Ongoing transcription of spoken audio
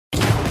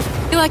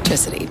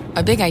Electricity,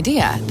 a big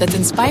idea that's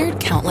inspired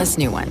countless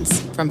new ones.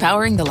 From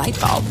powering the light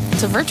bulb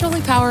to virtually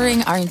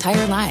powering our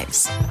entire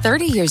lives.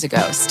 30 years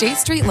ago, State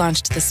Street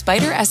launched the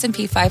Spider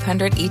S&P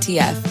 500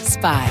 ETF,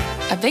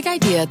 SPY. A big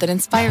idea that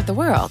inspired the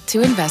world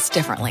to invest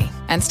differently.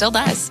 And still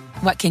does.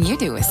 What can you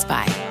do with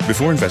SPY?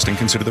 Before investing,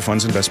 consider the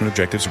fund's investment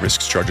objectives,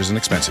 risks, charges, and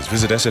expenses.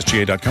 Visit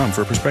ssga.com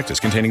for a prospectus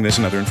containing this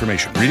and other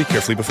information. Read it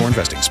carefully before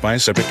investing. SPY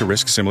is subject to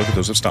risks similar to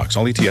those of stocks.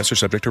 All ETFs are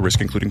subject to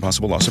risk, including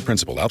possible loss of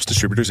principal. Alps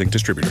Distributors, Inc.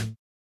 Distributor.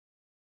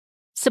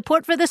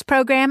 Support for this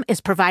program is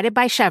provided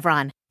by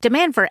Chevron.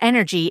 Demand for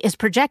energy is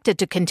projected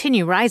to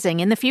continue rising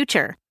in the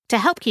future. To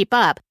help keep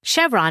up,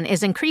 Chevron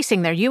is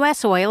increasing their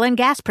U.S. oil and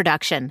gas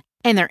production,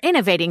 and they're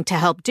innovating to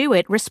help do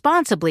it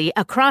responsibly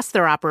across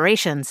their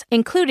operations,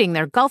 including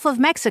their Gulf of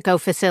Mexico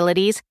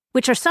facilities,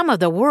 which are some of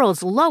the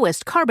world's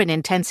lowest carbon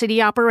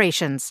intensity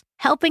operations,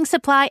 helping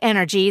supply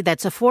energy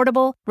that's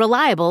affordable,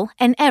 reliable,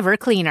 and ever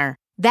cleaner.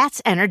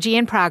 That's energy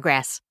in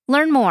progress.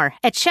 Learn more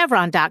at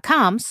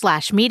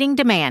chevron.com/meeting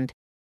demand.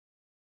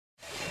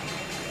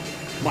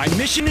 My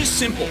mission is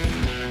simple,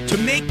 to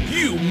make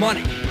you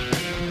money.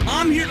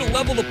 I'm here to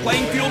level the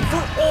playing field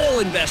for all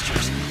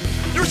investors.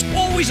 There's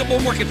always a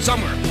bull market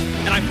somewhere,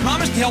 and I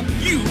promise to help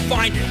you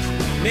find it.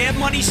 Mad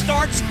Money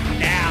starts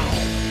now.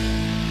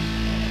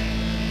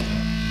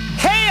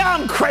 Hey,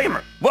 I'm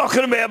Kramer.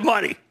 Welcome to Mad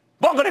Money.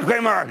 Welcome to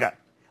Cramerica.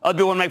 I'll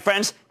be one of my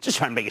friends just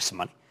trying to make you some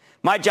money.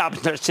 My job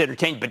is not to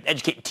entertain, but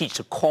educate and teach,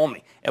 so call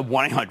me at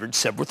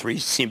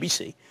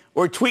 1-800-743-CNBC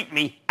or tweet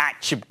me at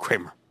Chip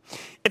Kramer.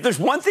 If there's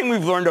one thing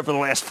we've learned over the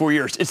last 4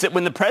 years, it's that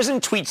when the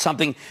president tweets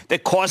something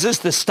that causes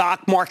the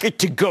stock market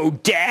to go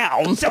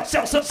down, sell.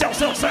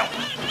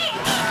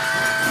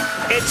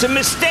 It's a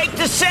mistake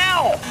to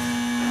sell.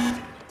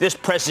 This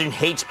president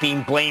hates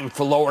being blamed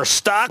for lower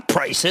stock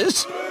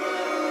prices.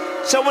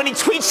 So when he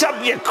tweets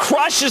something that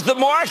crushes the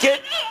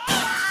market,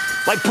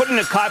 like putting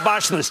a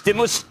kibosh on the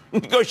stimulus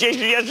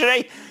negotiations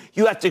yesterday,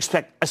 you have to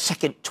expect a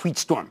second tweet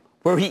storm,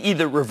 where he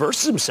either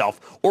reverses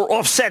himself or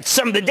offsets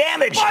some of the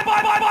damage. Buy.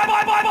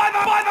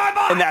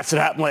 And that's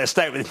what happened last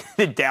night with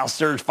the Dow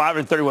surged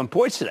 531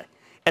 points today.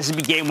 S&P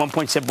gained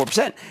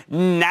 1.74%.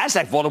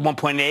 NASDAQ vaulted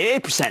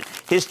 1.88%.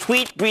 His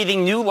tweet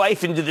breathing new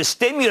life into the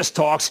stimulus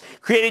talks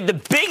created the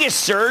biggest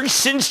surge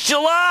since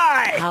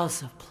July.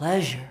 House of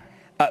pleasure.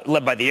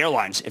 Led by the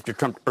airlines after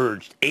Trump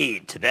urged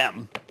aid to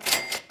them.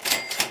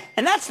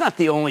 And that's not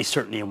the only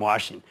certainty in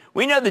Washington.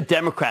 We know the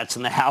Democrats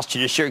in the House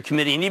Judiciary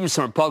Committee and even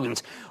some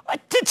Republicans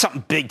did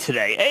something big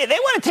today. Hey, they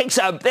want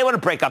to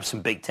break up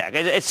some big tech.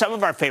 It's some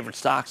of our favorite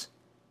stocks.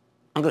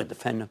 I'm going to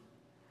defend them.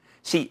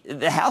 See,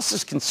 the House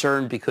is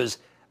concerned because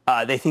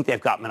they think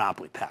they've got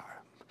monopoly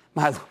power.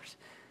 My lord,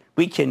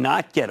 we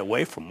cannot get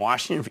away from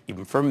Washington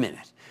even for a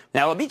minute.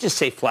 Now, let me just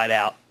say flat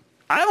out,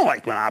 I don't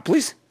like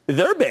monopolies.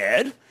 They're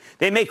bad.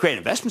 They make great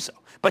investments, though.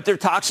 But they're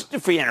toxic to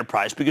free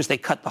enterprise because they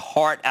cut the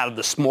heart out of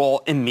the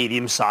small and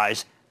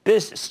medium-sized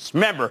businesses.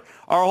 Remember,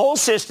 our whole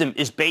system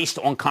is based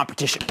on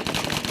competition.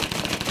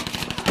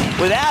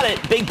 Without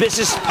it, big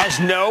business has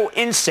no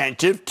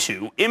incentive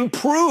to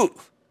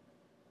improve.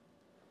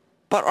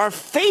 But are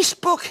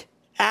Facebook,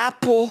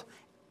 Apple,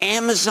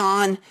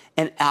 Amazon,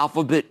 and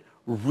Alphabet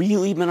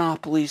really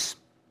monopolies?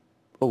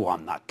 Oh,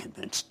 I'm not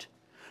convinced.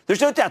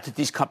 There's no doubt that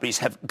these companies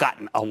have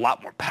gotten a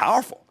lot more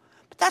powerful.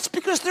 But that's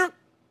because they're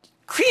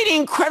creating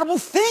incredible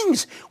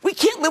things. We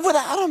can't live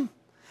without them.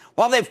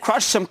 While they've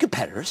crushed some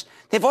competitors,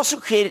 they've also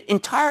created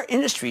entire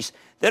industries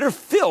that are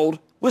filled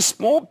with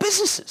small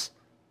businesses.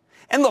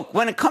 And look,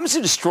 when it comes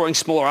to destroying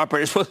smaller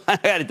operators, well, I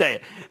got to tell you,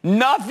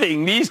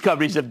 nothing these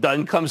companies have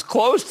done comes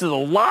close to the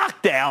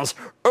lockdowns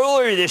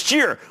earlier this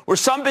year, where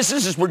some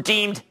businesses were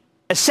deemed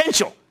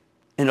essential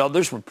and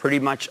others were pretty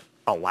much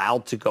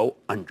allowed to go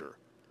under.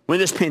 When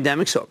this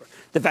pandemic's over,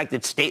 the fact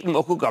that state and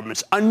local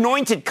governments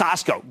anointed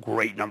Costco,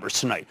 great numbers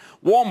tonight,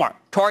 Walmart,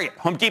 Target,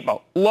 Home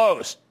Depot,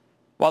 Lowe's,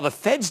 while the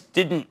feds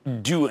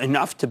didn't do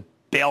enough to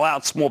bail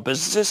out small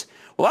businesses,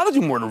 well, that'll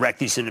do more to wreck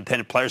these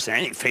independent players than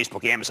any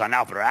Facebook, Amazon,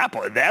 Alphabet, or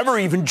Apple have ever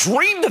even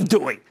dreamed of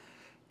doing.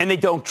 And they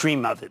don't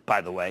dream of it,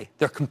 by the way.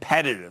 They're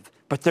competitive,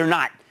 but they're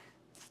not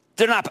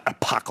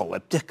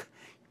apocalyptic.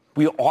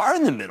 We are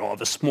in the middle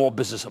of a small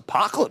business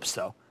apocalypse,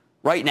 though,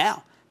 right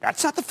now.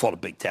 That's not the fault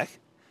of big tech.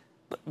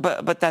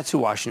 But that's who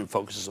Washington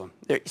focuses on.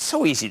 It's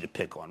so easy to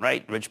pick on,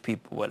 right? Rich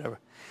people, whatever.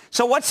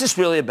 So what's this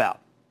really about?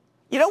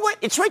 You know what?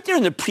 It's right there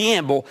in the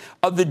preamble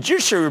of the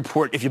Judiciary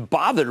Report, if you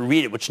bother to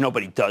read it, which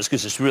nobody does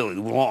because it's really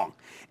long.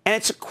 And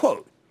it's a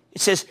quote.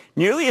 It says,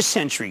 nearly a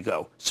century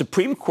ago,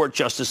 Supreme Court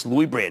Justice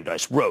Louis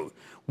Brandeis wrote,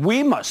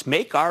 "We must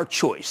make our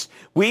choice.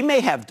 We may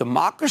have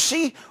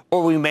democracy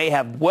or we may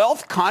have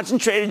wealth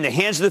concentrated in the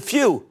hands of the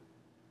few,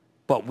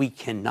 but we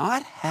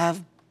cannot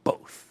have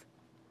both."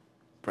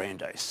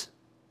 Brandeis.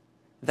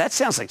 That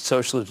sounds like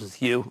socialism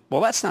to you.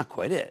 Well, that's not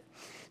quite it.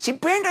 See,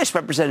 Brandeis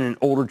represented an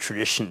older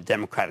tradition of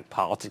democratic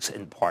politics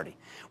and party,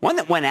 one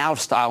that went out of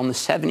style in the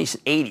 70s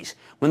and 80s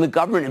when the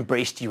government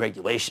embraced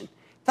deregulation.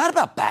 It's not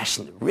about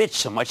bashing the rich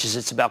so much as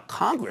it's about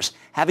Congress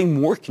having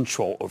more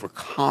control over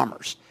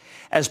commerce.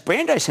 As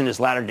Brandeis and his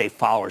latter-day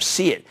followers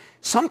see it,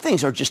 some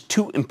things are just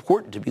too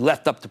important to be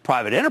left up to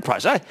private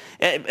enterprise. Look,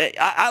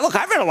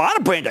 I've read a lot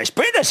of Brandeis.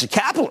 Brandeis is a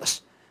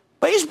capitalist,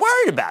 but he's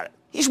worried about it.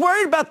 He's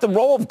worried about the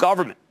role of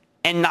government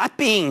and not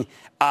being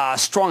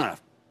strong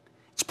enough.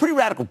 It's a pretty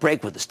radical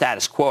break with the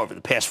status quo over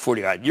the past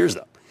 40-odd years,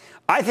 though.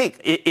 I think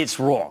it's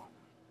wrong.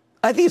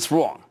 I think it's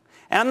wrong.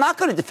 And I'm not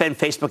going to defend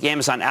Facebook,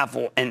 Amazon,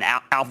 Apple, and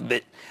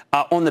Alphabet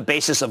on the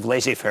basis of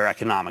laissez-faire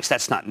economics.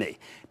 That's not me.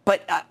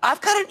 But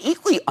I've got an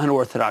equally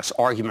unorthodox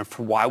argument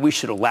for why we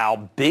should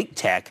allow big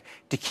tech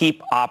to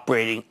keep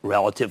operating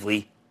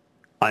relatively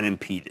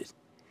unimpeded.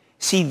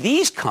 See,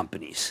 these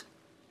companies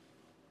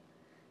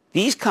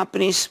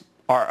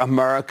are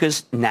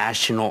America's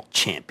national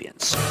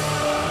champions.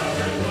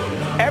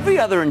 Every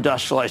other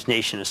industrialized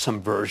nation has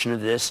some version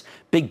of this.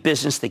 Big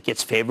business that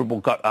gets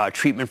favorable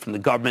treatment from the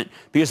government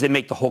because they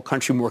make the whole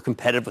country more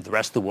competitive with the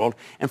rest of the world.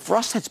 And for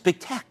us, that's big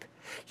tech.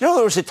 You know,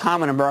 there was a time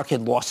when America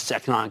had lost its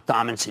economic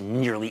dominance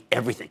in nearly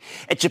everything.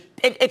 At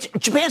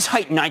Japan's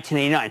height in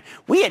 1989,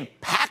 we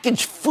had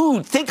packaged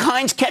food, think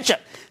Heinz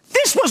ketchup.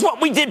 This was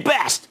what we did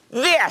best.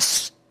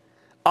 This.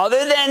 Other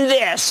than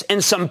this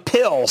and some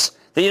pills,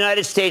 the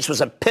United States was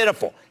a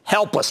pitiful,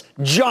 helpless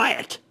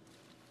giant.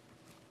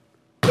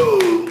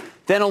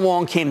 Then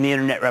along came the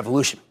internet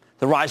revolution,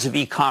 the rise of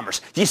e-commerce,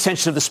 the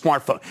ascension of the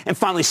smartphone, and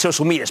finally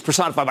social media is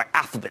personified by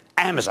Alphabet,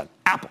 Amazon,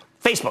 Apple,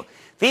 Facebook.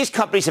 These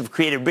companies have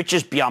created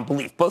riches beyond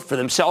belief, both for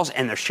themselves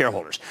and their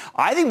shareholders.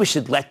 I think we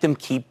should let them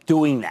keep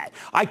doing that.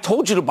 I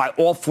told you to buy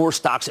all four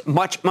stocks at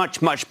much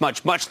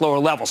lower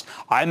levels.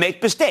 I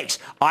make mistakes.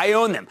 I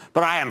own them,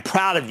 but I am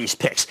proud of these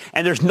picks.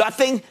 And there's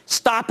nothing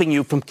stopping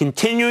you from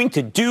continuing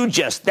to do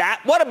just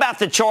that. What about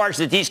the charge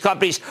that these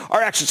companies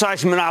are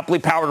exercising monopoly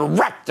power to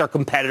wreck their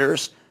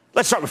competitors?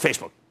 Let's start with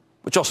Facebook,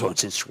 which also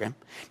owns Instagram.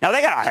 Now,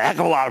 they got a heck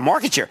of a lot of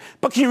market share,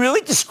 but can you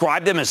really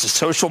describe them as a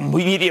social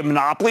media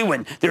monopoly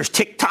when there's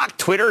TikTok,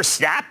 Twitter,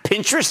 Snap,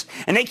 Pinterest,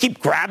 and they keep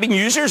grabbing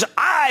users?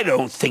 I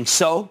don't think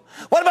so.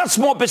 What about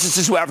small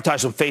businesses who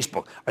advertise on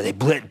Facebook? Are they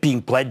being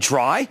bled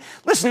dry?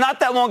 Listen,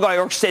 not that long ago, I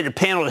orchestrated a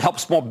panel to help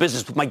small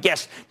business with my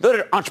guest,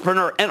 noted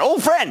entrepreneur and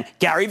old friend,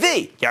 Gary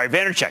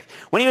Vaynerchuk.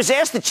 When he was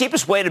asked the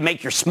cheapest way to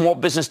make your small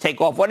business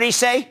take off, what did he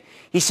say?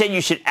 He said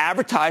you should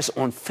advertise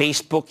on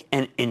Facebook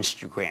and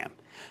Instagram.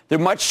 They're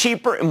much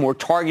cheaper and more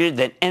targeted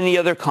than any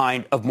other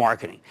kind of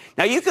marketing.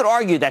 Now, you could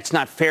argue that's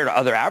not fair to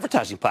other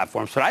advertising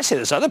platforms, but I say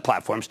those other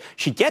platforms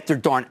should get their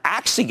darn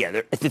acts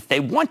together if they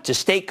want to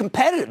stay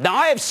competitive. Now,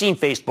 I have seen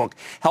Facebook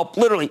help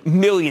literally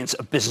millions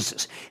of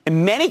businesses.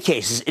 In many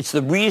cases, it's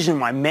the reason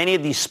why many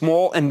of these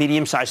small and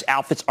medium-sized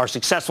outfits are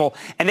successful,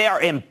 and they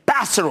are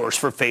ambassadors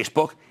for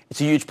Facebook.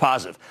 It's a huge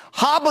positive.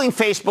 Hobbling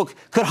Facebook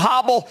could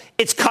hobble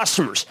its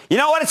customers. You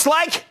know what it's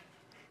like?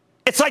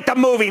 It's like the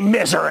movie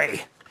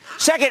Misery.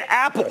 Second,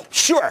 Apple.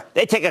 Sure,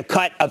 they take a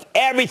cut of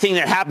everything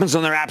that happens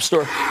on their app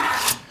store.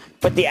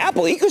 But the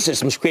Apple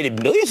ecosystem has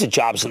created millions of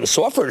jobs in the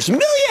software.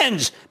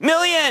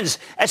 Millions.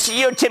 As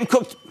CEO Tim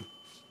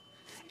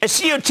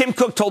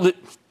Cook told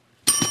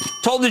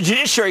the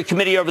Judiciary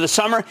Committee over the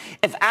summer,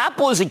 if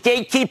Apple is a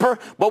gatekeeper,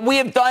 what we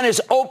have done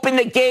is open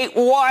the gate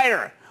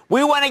wider.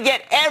 We want to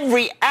get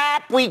every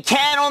app we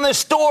can on the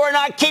store and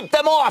not keep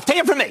them off. Take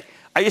it from me.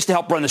 I used to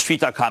help run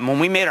TheStreet.com. When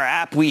we made our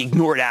app, we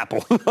ignored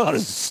Apple. Oh,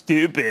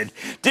 stupid.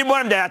 Didn't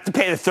want them to have to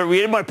pay we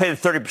didn't want to pay the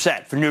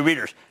 30% for new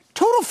readers.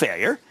 Total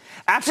failure.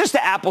 Access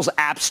to Apple's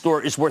App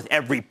Store is worth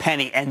every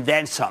penny and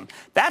then some.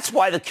 That's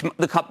why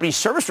the company's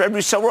service revenue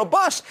is so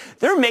robust.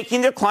 They're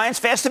making their clients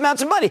vast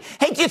amounts of money.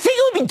 Hey, do you think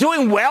it would be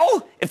doing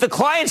well if the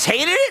clients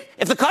hated it?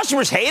 If the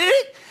customers hated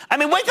it? I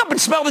mean, wake up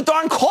and smell the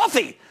darn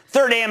coffee.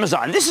 Third,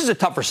 Amazon. This is a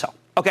tougher sell,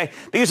 okay?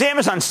 Because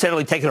Amazon's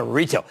steadily taking over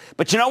retail.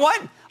 But you know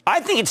what? I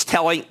think it's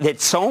telling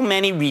that so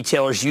many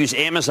retailers use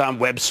Amazon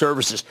Web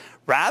Services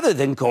rather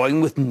than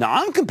going with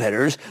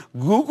non-competitors,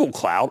 Google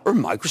Cloud or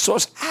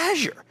Microsoft's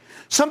Azure.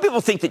 Some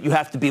people think that you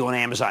have to be on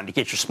Amazon to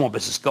get your small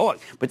business going,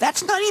 but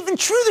that's not even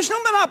true. There's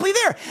no monopoly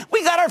there.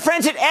 We got our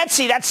friends at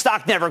Etsy. That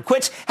stock never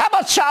quits. How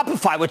about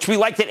Shopify, which we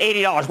liked at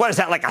 $80? What is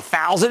that, like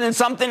 1,000 and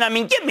something? I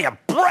mean, give me a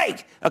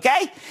break,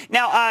 okay?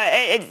 Now,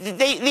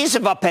 these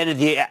have upended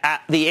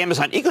the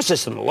Amazon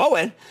ecosystem, the low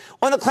end.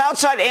 On the cloud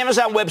side,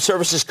 Amazon Web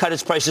Services cut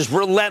its prices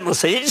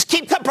relentlessly. They just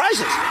keep cutting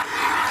prices.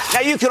 Now,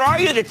 you could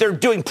argue that they're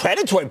doing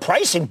predatory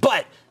pricing,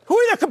 but who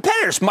are their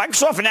competitors?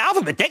 Microsoft and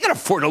Alphabet. They can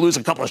afford to lose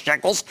a couple of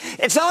shekels.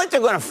 It's not like they're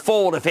going to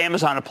fold if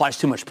Amazon applies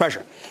too much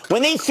pressure.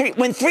 When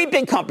three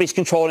big companies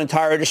control an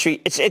entire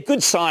industry, it's a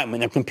good sign when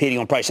they're competing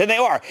on price. And they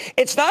are.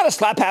 It's not a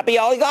slap-happy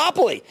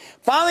oligopoly.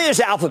 Finally, there's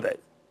Alphabet.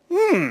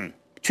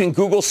 Between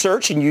Google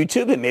Search and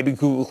YouTube and maybe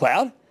Google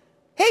Cloud,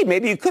 hey,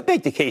 maybe you could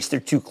make the case they're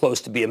too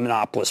close to be a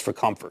monopolist for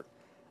comfort.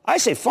 I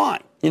say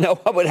fine. You know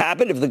what would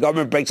happen if the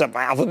government breaks up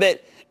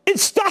Alphabet?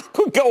 Its stock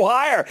would go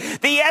higher.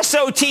 The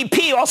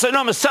SOTP, also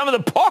known as sum of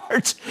the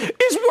parts,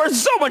 is worth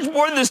so much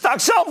more than the stock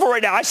sells for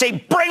right now. I say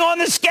bring on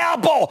the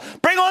scalpel.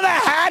 Bring on the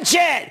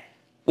hatchet.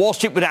 Wall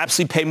Street would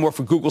absolutely pay more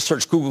for Google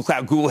Search, Google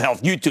Cloud, Google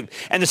Health, YouTube,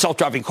 and the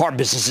self-driving car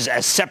businesses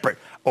as separate.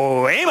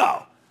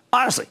 Waymo.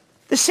 Honestly,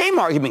 The same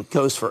argument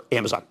goes for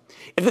Amazon.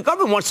 If the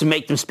government wants to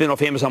make them spin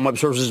off Amazon Web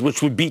Services,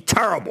 which would be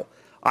terrible,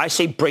 I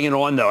say bring it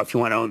on, though, if you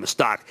want to own the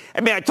stock.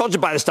 I mean, I told you to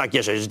buy the stock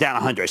yesterday. It was down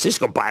 100. I said,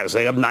 just go buy it. It was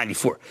like up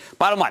 94.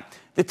 Bottom line,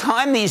 the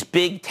time these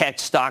big tech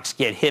stocks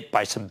get hit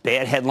by some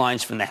bad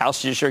headlines from the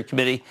House Judiciary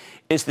Committee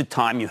is the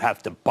time you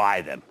have to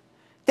buy them.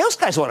 Those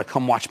guys ought to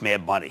come watch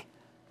Mad Money.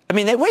 I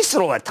mean, they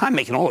wasted all that time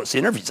making all those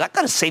interviews. I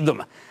got to save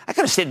them. I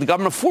got to save the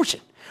government a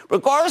fortune.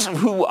 Regardless of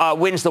who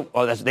wins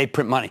they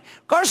print money.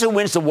 Regardless of who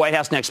wins the White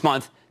House next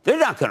month, they're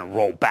not going to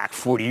roll back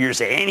 40 years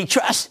of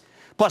antitrust.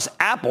 Plus,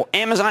 Apple,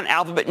 Amazon,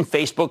 Alphabet, and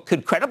Facebook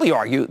could credibly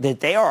argue that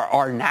they are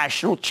our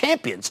national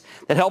champions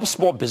that help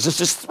small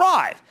businesses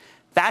thrive.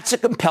 That's a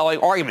compelling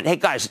argument. Hey,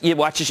 guys, you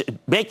watch this,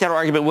 make that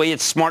argument, will you?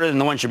 It's smarter than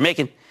the ones you're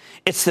making.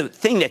 It's the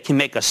thing that can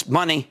make us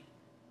money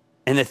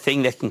and the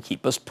thing that can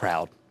keep us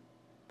proud.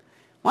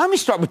 Why don't we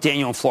start with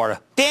Daniel in Florida?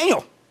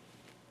 Daniel.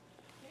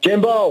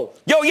 Jimbo.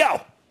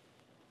 Yo.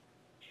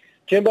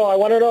 Jimbo, I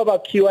want to know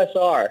about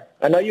QSR.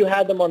 I know you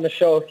had them on the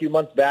show a few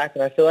months back,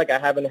 and I feel like I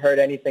haven't heard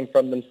anything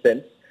from them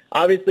since.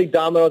 Obviously,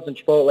 Domino's and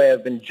Chipotle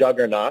have been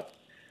juggernauts.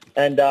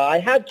 And I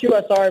had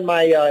QSR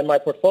in my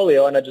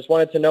portfolio, and I just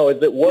wanted to know,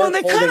 is it worth holding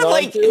on to? Well, they're kind of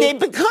like, they've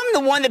become the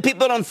one that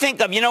people don't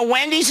think of. You know,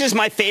 Wendy's is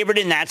my favorite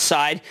in that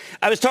side.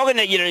 I was talking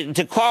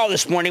to Carl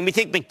this morning. We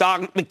think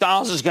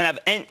McDonald's is going to have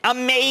an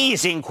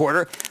amazing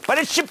quarter, but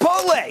it's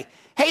Chipotle.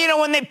 Hey, you know,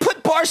 when they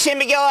put Bar San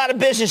Miguel out of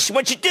business,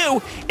 what you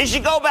do is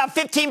you go about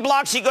 15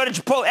 blocks, you go to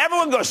Chipotle.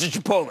 Everyone goes to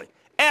Chipotle.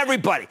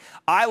 Everybody.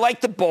 I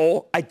like the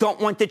bowl. I don't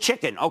want the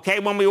chicken. Okay,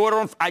 when we order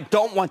them, I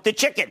don't want the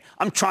chicken.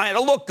 I'm trying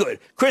to look good.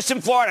 Chris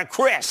in Florida.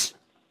 Chris.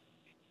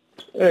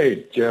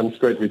 Hey, Jim. It's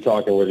great to be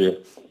talking with you.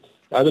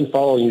 I've been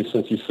following you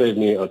since you saved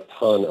me a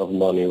ton of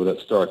money with that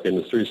Stark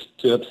Industries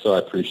tip, so I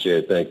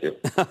appreciate it. Thank you.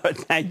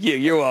 Thank you.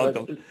 You're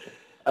welcome.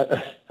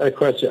 I had a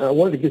question. I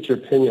wanted to get your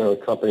opinion on a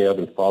company I've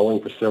been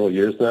following for several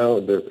years now.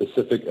 They're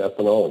Pacific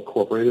Ethanol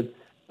Incorporated.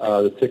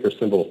 The ticker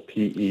symbol is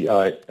PEIS.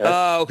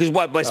 Oh, because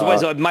what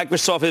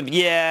Microsoft?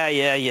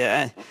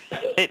 Yeah.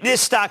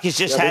 This stock has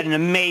just had an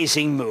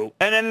amazing move,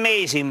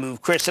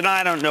 Chris, and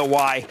I don't know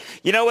why.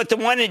 You know what? The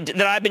one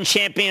that I've been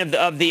champion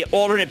of the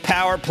alternate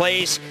power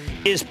plays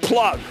is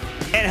Plug,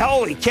 and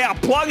holy cow,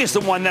 Plug is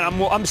the one that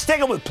I'm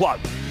sticking with Plug.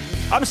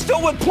 I'm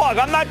still with Plug.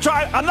 I'm not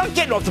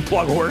getting off the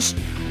Plug horse.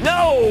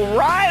 No,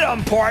 ride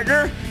 'em,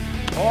 partner.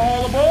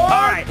 All aboard! All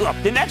right, look,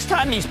 the next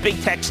time these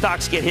big tech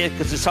stocks get hit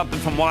because of something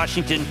from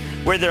Washington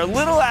where they're a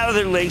little out of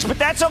their leagues, but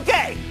that's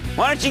okay.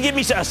 Why don't you give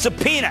me a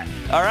subpoena,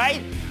 all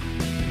right?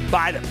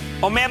 Buy them.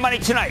 Oh, Mad Money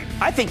tonight.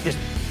 I think that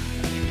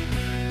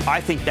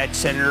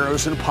senator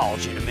owes an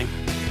apology to me.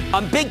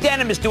 Big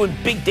Denim is doing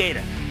big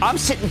data. I'm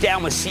sitting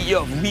down with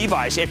CEO of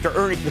Levi's after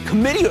earnings. The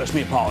committee owes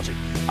me an apology.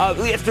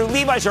 After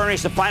Levi's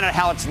earnings to find out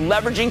how it's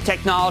leveraging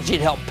technology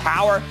to help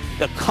power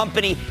the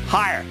company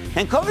higher.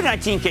 And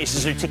COVID-19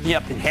 cases are ticking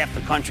up in half the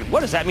country.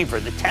 What does that mean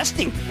for the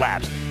testing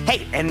labs?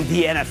 Hey, and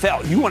the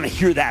NFL. You want to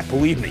hear that,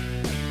 believe me.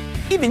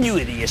 Even you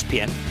at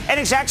ESPN. And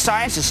Exact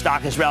Sciences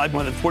stock has rallied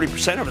more than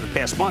 40% over the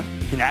past month.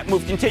 Can that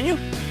move continue?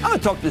 I'm going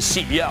to talk to the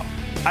CEO.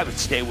 I would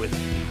stay with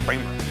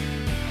Cramer.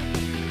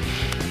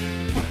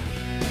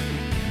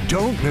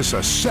 Don't miss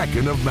a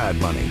second of Mad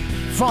Money.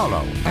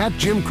 Follow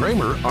 @Jim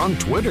Cramer on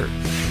Twitter.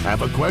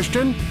 Have a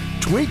question?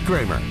 Tweet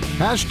Cramer.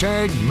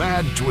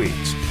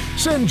 #MadTweets.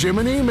 Send Jim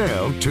an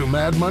email to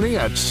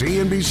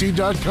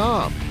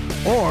madmoney@cnbc.com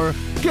or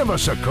give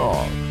us a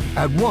call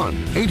at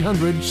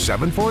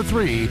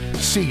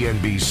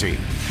 1-800-743-CNBC.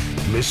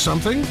 Miss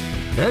something?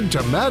 Head to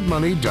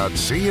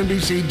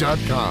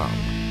madmoney.cnbc.com.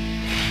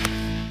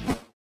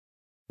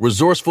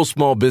 Resourceful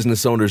small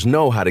business owners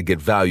know how to get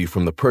value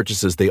from the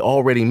purchases they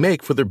already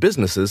make for their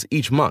businesses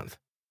each month.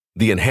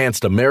 The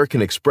enhanced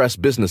American Express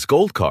Business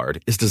Gold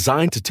Card is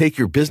designed to take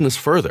your business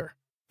further.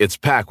 It's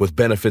packed with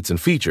benefits and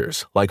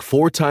features like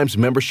 4 times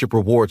membership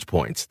rewards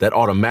points that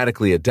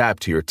automatically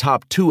adapt to your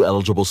top 2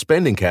 eligible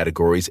spending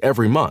categories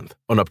every month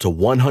on up to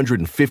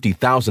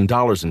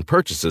 $150,000 in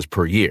purchases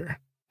per year.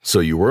 So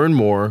you earn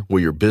more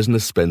where your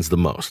business spends the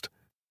most.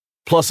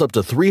 Plus up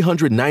to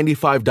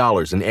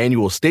 $395 in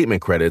annual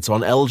statement credits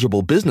on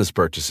eligible business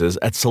purchases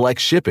at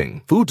select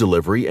shipping, food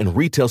delivery, and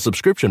retail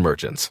subscription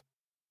merchants.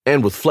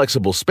 And with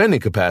flexible spending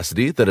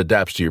capacity that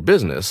adapts to your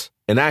business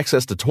and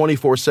access to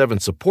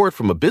 24/7 support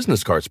from a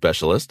business card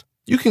specialist,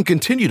 you can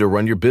continue to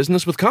run your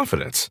business with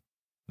confidence.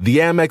 The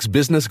Amex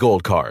Business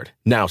Gold Card,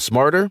 now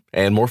smarter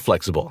and more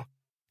flexible.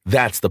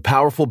 That's the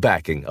powerful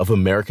backing of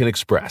American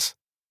Express.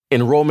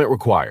 Enrollment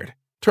required.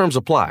 Terms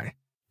apply.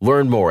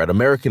 Learn more at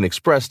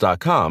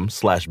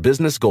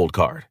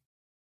americanexpress.com/businessgoldcard.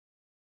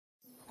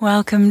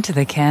 Welcome to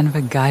the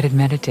Canva guided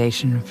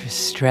meditation for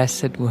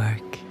stress at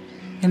work.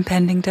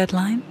 Impending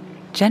deadline?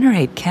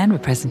 Generate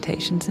Canva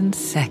presentations in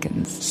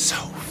seconds. So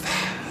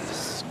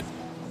fast.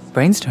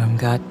 Brainstorm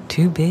got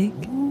too big?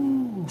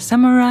 Ooh.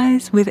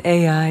 Summarize with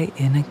AI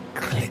in a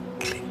click.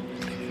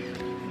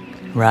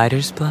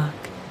 Writer's block?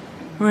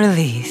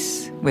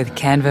 Release with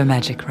Canva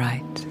Magic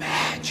Write.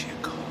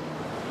 Magical.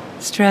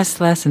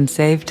 Stress less and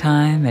save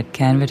time at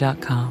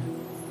canva.com.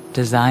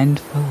 Designed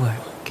for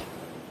work.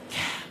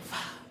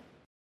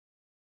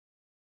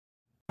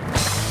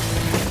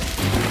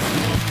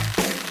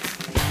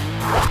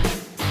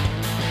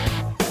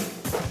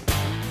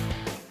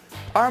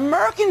 Are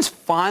Americans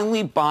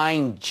finally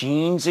buying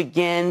jeans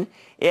again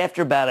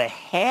after about a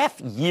half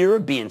year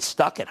of being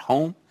stuck at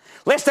home?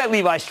 Last night,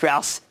 Levi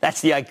Strauss,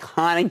 that's the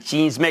iconic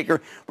jeans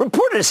maker,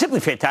 reported a simply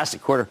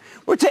fantastic quarter.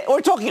 We're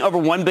talking over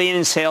 $1 billion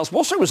in sales.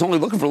 Wall Street was only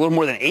looking for a little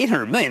more than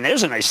 $800 million.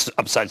 There's a nice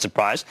upside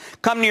surprise.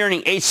 Company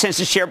earning 8 cents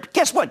a share. But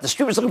guess what? The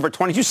Street was looking for a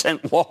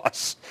 22-cent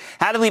loss.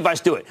 How did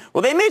Levi's do it?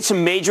 Well, they made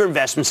some major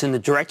investments in the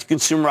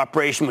direct-to-consumer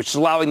operation, which is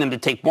allowing them to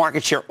take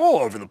market share all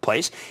over the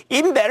place.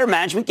 Even better,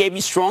 management gave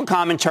you strong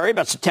commentary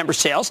about September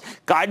sales.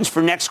 Guidance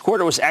for next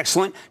quarter was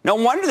excellent. No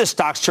wonder the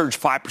stock surged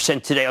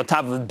 5% today on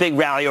top of a big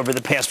rally over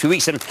the past few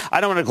weeks. And I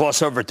don't want to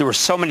gloss over it. There were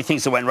so many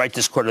things that went right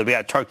this quarter that we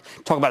got to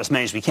talk about as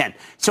many as we can.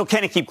 So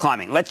can it keep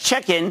climbing? Let's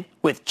check in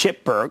with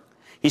Chip Bergh.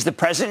 He's the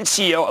president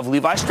and CEO of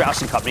Levi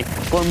Strauss & Company.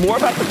 Learn more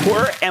about the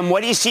quarter and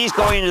what he sees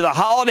going into the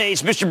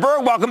holidays. Mr.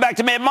 Bergh, welcome back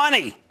to Mad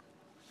Money.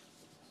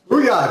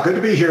 Booyah. Good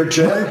to be here,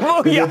 Jim.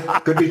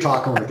 Good to be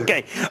talking with you.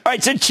 Okay. All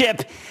right. So,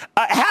 Chip,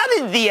 how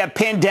did the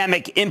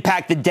pandemic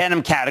impact the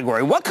denim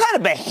category? What kind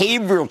of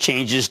behavioral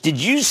changes did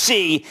you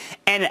see,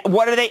 and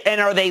what are they?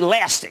 And are they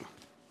lasting?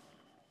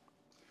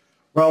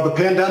 Well, the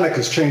pandemic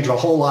has changed a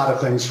whole lot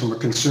of things from a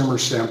consumer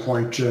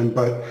standpoint, Jim,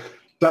 but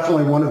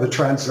definitely one of the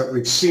trends that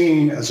we've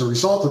seen as a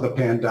result of the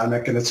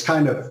pandemic, and it's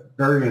kind of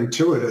very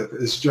intuitive,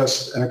 is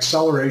just an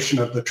acceleration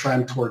of the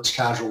trend towards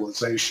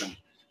casualization.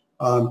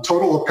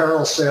 Total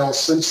apparel sales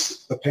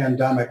since the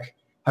pandemic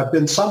have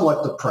been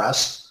somewhat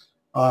depressed,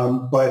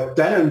 but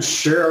denim's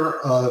share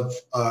of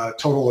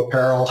total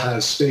apparel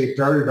has stayed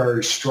very,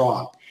 very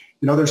strong.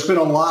 You know, there's been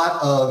a lot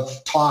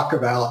of talk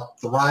about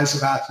the rise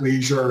of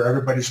athleisure.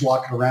 Everybody's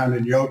walking around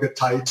in yoga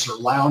tights or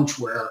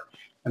loungewear.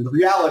 And the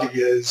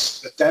reality is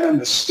that denim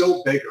is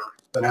still bigger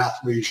than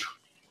athleisure.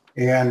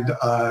 And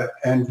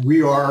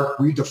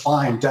we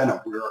define denim.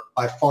 We're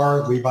by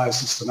far,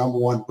 Levi's is the number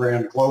one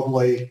brand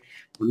globally.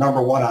 We're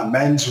number one on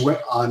men's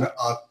on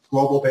a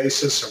global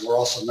basis, and we're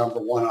also number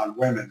one on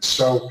women's.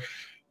 So,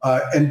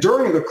 and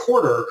during the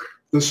quarter,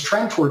 this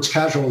trend towards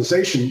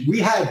casualization, we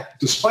had,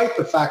 despite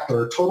the fact that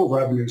our total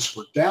revenues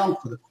were down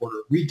for the quarter,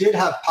 we did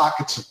have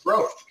pockets of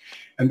growth.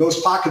 And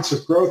those pockets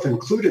of growth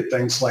included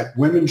things like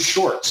women's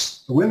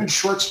shorts. The women's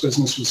shorts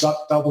business was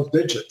up double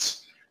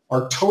digits.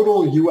 Our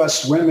total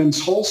U.S. women's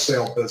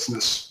wholesale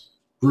business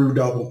grew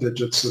double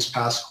digits this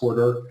past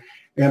quarter.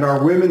 And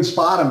our women's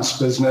bottoms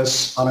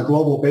business on a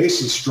global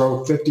basis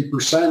drove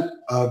 50%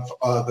 of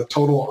the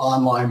total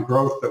online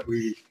growth that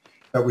we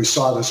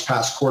saw this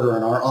past quarter,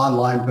 and our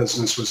online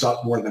business was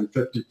up more than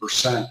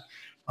 50%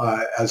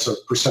 as a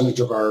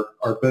percentage of our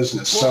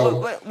business.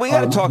 Well, so we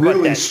got to talk really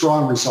about that.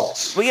 Strong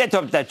results. We got to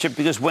talk about that, Chip,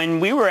 because when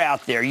we were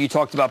out there, you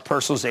talked about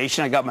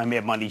personalization. I got my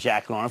Mad Money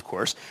jacket on, of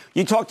course.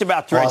 You talked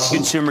about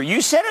direct-to-consumer.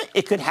 You said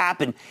it could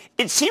happen.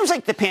 It seems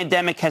like the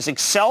pandemic has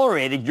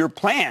accelerated your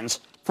plans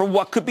for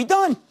what could be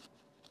done.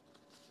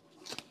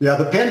 Yeah,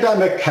 the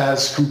pandemic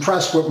has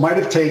compressed what might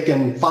have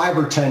taken 5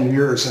 or 10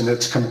 years, and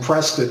it's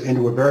compressed it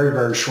into a very,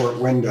 very short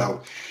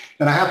window.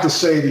 And I have to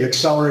say the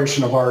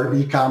acceleration of our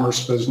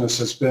e-commerce business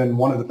has been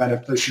one of the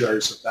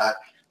beneficiaries of that.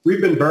 We've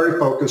been very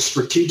focused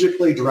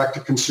strategically.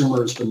 Direct-to-consumer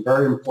has been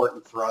very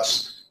important for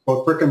us,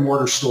 both brick and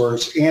mortar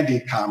stores and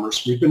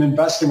e-commerce. We've been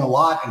investing a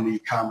lot in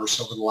e-commerce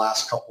over the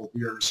last couple of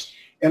years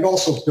and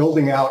also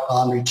building out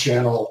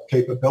omni-channel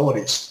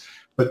capabilities.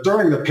 But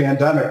during the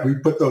pandemic, we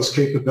put those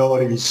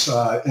capabilities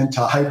into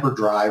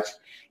hyperdrive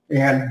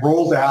and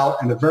rolled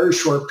out in a very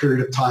short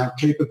period of time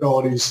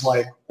capabilities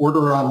like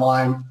order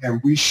online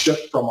and we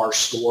ship from our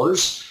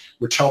stores,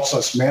 which helps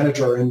us manage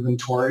our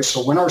inventory.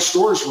 So when our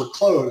stores were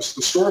closed,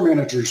 the store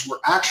managers were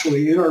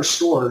actually in our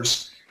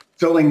stores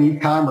filling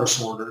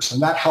e-commerce orders,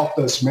 and that helped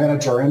us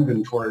manage our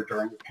inventory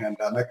during the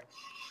pandemic.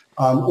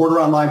 Order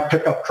online,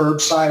 pick up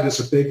curbside is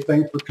a big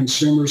thing for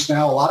consumers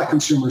now. A lot of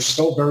consumers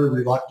still very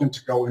reluctant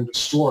to go into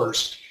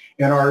stores,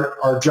 and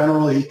our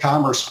general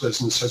e-commerce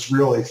business has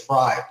really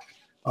thrived.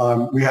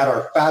 We had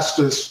our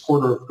fastest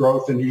quarter of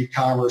growth in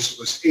e-commerce. It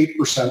was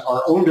 8%.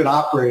 Our owned and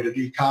operated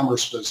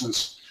e-commerce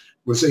business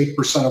was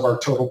 8% of our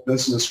total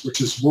business,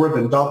 which is more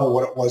than double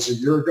what it was a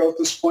year ago at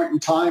this point in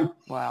time.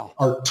 Wow.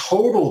 Our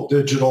total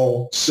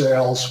digital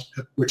sales,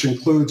 which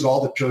includes all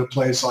the pure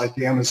plays like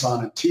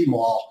Amazon and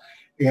Tmall,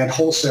 and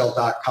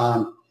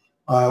wholesale.com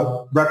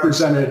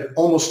represented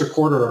almost a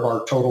quarter of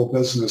our total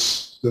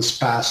business this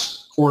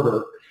past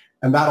quarter.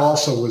 And that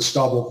also was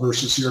double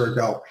versus a year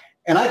ago.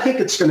 And I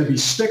think it's going to be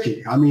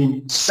sticky. I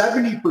mean,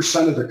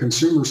 70% of the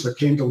consumers that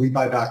came to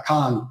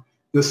Levi.com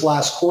this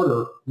last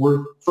quarter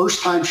were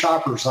first-time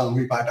shoppers on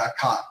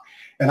Levi.com.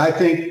 And I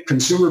think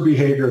consumer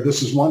behavior,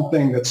 this is one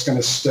thing that's going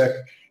to stick.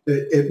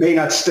 It may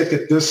not stick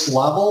at this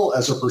level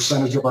as a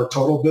percentage of our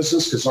total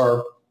business because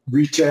our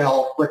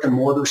retail brick and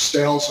mortar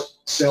sales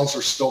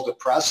are still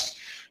depressed,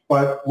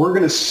 but we're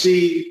going to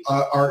see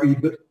our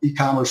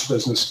e-commerce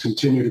business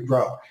continue to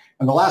grow.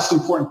 And the last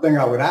important thing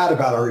I would add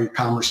about our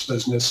e-commerce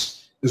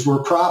business is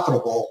we're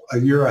profitable a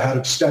year ahead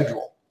of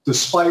schedule.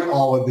 despite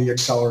all of the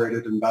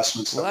accelerated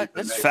investments that we've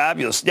been that's making.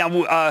 Fabulous.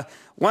 Now,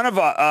 one of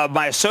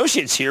my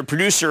associates here,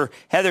 producer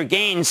Heather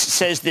Gaines,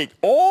 says that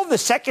all the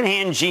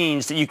secondhand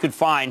jeans that you could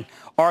find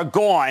are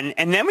gone.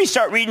 And then we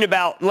start reading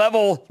about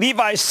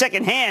Levi's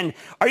secondhand.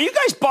 Are you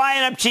guys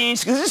buying up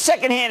jeans? Because this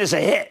secondhand is a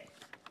hit.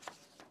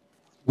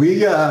 We,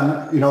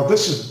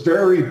 this is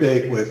very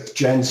big with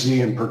Gen Z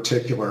in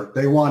particular.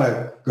 They want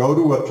to go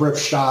to a thrift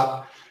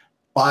shop,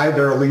 buy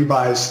their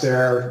Levi's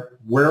there,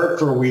 wear it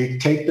for a week,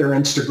 take their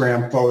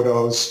Instagram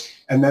photos,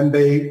 and then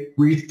they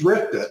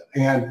re-thrift it.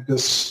 And the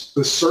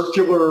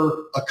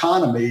circular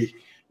economy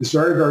is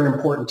very, very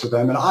important to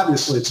them. And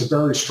obviously, it's a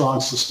very strong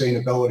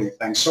sustainability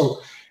thing. So,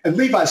 and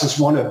Levi's is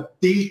one of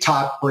the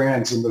top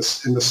brands in the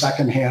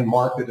secondhand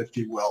market, if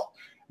you will.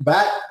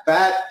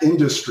 That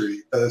industry,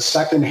 the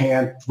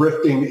secondhand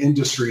thrifting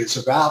industry, is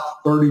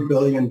about $30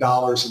 billion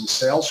in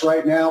sales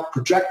right now,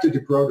 projected to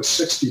grow to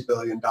 $60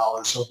 billion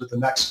over the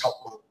next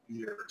couple of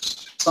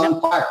years. It's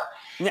on fire.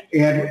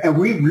 And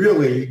we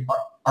really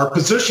are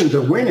positioned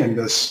to win in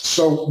this.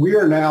 So we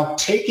are now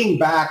taking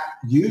back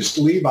used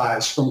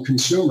Levi's from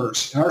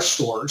consumers in our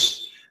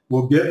stores.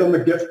 We'll give them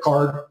a gift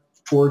card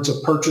towards a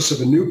purchase of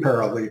a new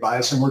pair of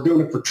Levi's, and we're doing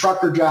it for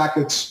trucker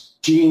jackets,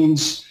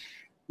 jeans,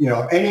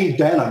 any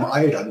denim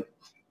item.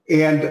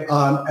 And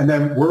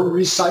then we're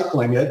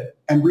recycling it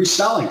and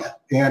reselling it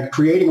and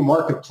creating a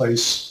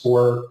marketplace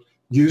for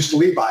used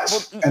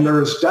Levi's. And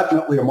there is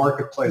definitely a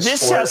marketplace for it.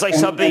 This sounds like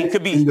something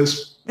could be,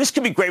 this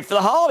could be great for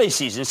the holiday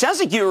season. It sounds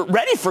like you're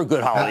ready for a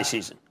good holiday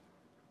season.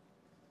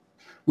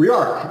 We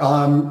are.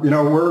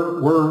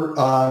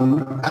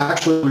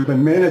 Actually, we've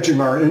been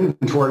managing our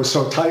inventory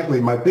so tightly.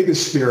 My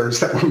biggest fear is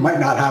that we might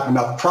not have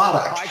enough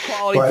product.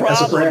 But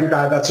as a brand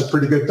guy, that's a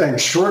pretty good thing.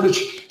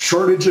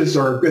 Shortages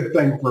are a good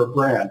thing for a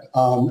brand.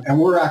 And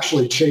we're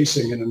actually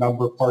chasing in a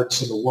number of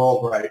parts of the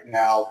world right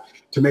now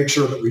to make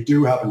sure that we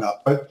do have enough.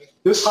 But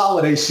this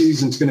holiday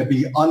season is going to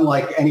be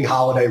unlike any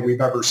holiday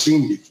we've ever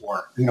seen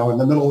before, in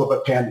the middle of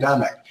a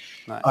pandemic.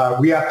 Right.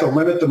 We have to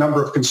limit the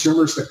number of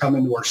consumers that come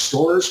into our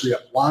stores. We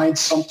have lines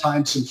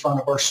sometimes in front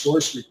of our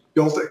stores. We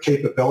built a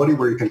capability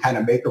where you can kind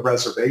of make a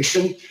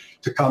reservation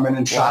to come in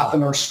and shop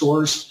in our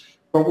stores.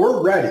 But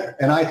we're ready.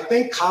 And I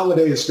think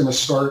holiday is going to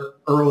start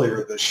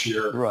earlier this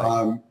year.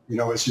 Right.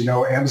 As you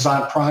know,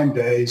 Amazon Prime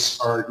Days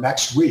are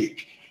next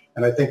week.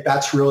 And I think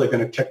that's really going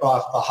to kick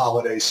off the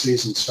holiday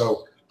season.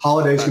 So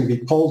holidays can be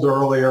pulled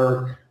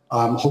earlier.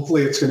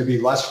 Hopefully it's going to be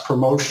less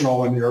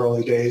promotional in the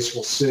early days.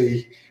 We'll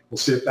see. We'll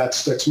see if that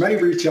sticks. Many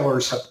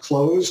retailers have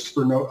closed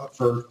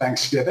for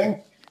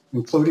Thanksgiving,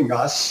 including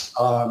us.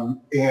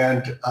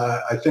 And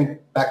I think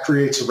that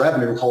creates a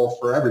revenue hole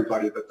for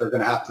everybody that they're going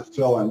to have to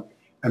fill.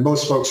 And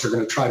most folks are going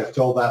to try to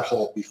fill that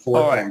hole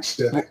before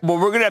Thanksgiving. Well,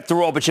 we're going to have to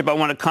roll, but Chip, I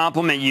want to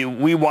compliment you.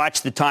 We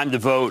watched the Time to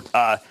Vote.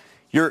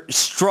 Your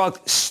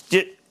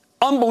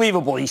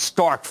unbelievably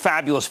stark,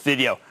 fabulous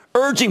video,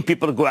 urging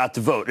people to go out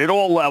to vote at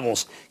all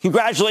levels.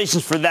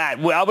 Congratulations for that.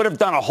 I would have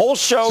done a whole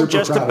show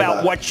just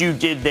about what you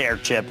did there,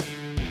 Chip.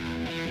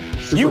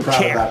 Super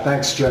proud of that.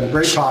 Thanks, Jim.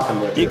 Great talking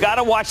with you. You got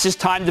to watch this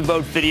Time to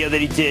Vote video that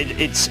he did.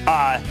 It's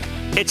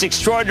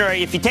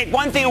extraordinary. If you take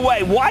one thing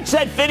away, watch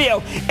that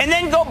video and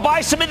then go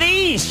buy some of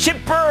these. Chip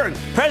Bergh,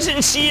 President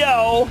and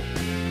CEO,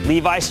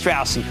 Levi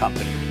Strauss &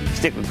 Company.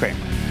 Stick with Cramer.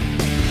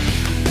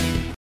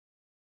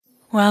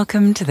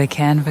 Welcome to the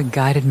Canva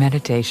guided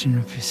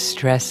meditation for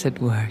stress at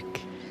work.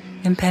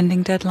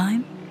 Impending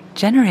deadline?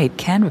 Generate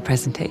Canva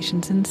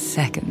presentations in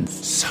seconds.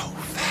 So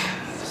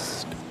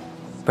fast.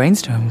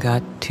 Brainstorm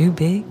got too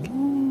big?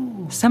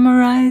 Ooh.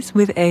 Summarize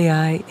with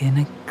AI in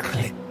a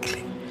click.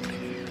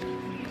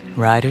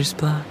 Writer's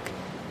block?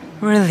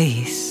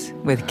 Release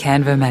with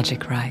Canva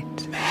Magic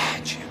Write.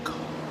 Magical.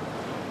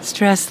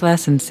 Stress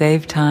less and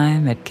save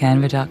time at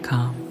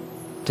canva.com.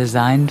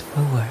 Designed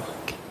for work.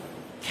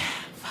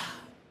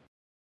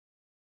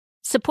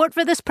 Support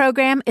for this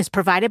program is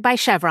provided by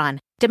Chevron.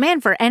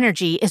 Demand for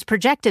energy is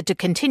projected to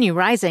continue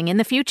rising in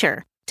the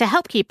future. To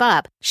help keep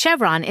up,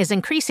 Chevron is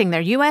increasing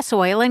their U.S.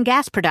 oil and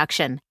gas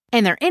production,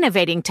 and they're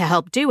innovating to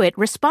help do it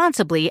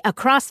responsibly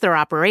across their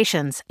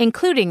operations,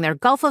 including their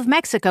Gulf of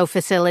Mexico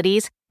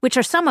facilities, which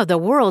are some of the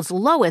world's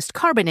lowest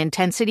carbon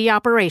intensity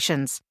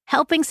operations,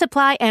 helping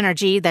supply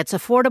energy that's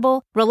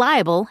affordable,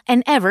 reliable,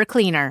 and ever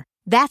cleaner.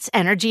 That's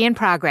energy in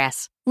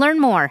progress. Learn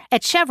more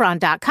at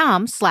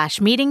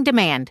chevron.com/meeting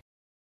demand.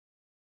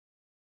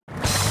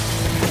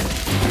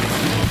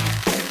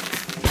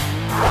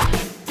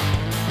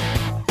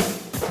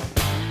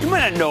 You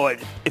might not know it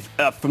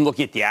from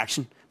looking at the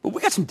action, but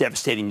we got some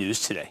devastating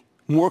news today.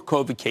 More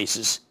COVID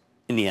cases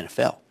in the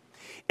NFL.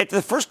 After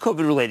the first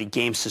COVID-related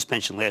game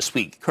suspension last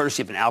week,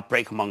 courtesy of an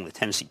outbreak among the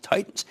Tennessee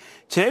Titans,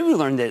 today we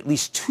learned that at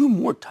least 2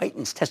 more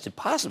Titans tested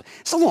positive.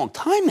 It's a long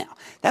time now.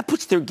 That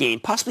puts their game,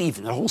 possibly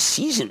even the whole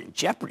season, in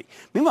jeopardy.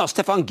 Meanwhile,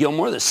 Stephon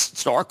Gilmore, the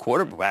star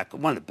quarterback,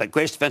 one of the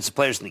greatest defensive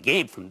players in the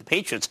game from the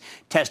Patriots,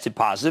 tested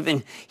positive,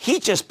 and he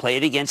just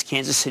played against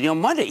Kansas City on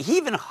Monday. He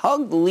even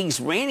hugged the league's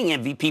reigning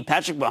MVP,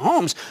 Patrick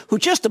Mahomes, who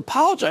just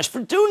apologized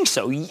for doing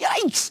so.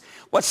 Yikes!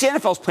 What's the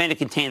NFL's plan to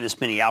contain this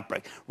mini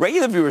outbreak?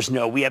 Regular viewers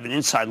know we have an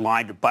inside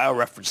line to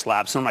BioReference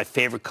Labs, one of my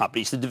favorite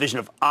companies, the division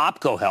of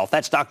OPKO Health.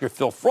 That's Dr.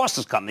 Phil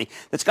Frost's company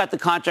that's got the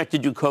contract to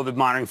do COVID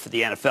monitoring for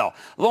the NFL,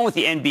 along with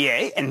the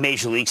NBA and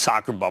Major League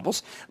Soccer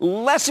bubbles.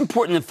 Less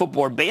important than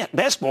football or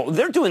basketball,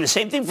 they're doing the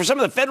same thing for some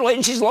of the federal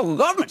agencies and local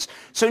governments.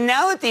 So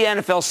now that the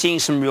NFL is seeing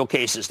some real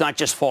cases, not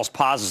just false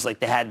positives like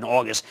they had in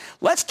August,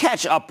 let's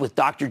catch up with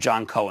Dr.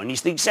 John Cohen.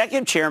 He's the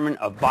executive chairman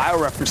of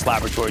BioReference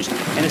Laboratories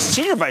and a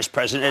senior vice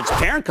president at its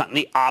parent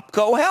company,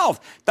 OPKO Health.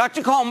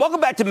 Dr. Cohen, welcome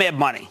back to Mad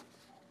Money.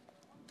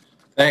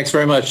 Thanks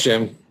very much,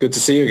 Jim. Good to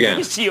see you again.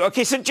 Good to see you.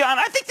 Okay, so John,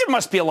 I think there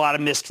must be a lot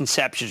of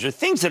misconceptions or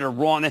things that are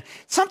wrong.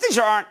 Some things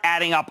aren't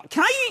adding up.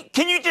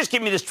 Can you just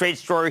give me the straight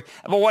story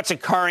about what's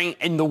occurring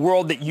in the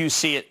world that you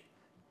see it?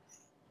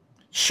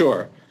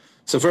 Sure.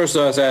 So first,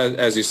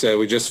 as you said,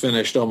 we just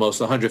finished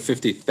almost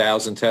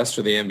 150,000 tests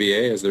for the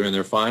NBA as they're in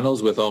their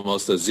finals with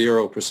almost a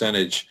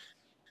 0%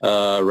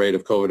 rate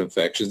of COVID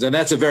infections. And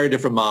that's a very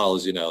different model,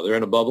 as you know. They're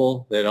in a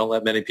bubble. They don't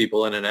let many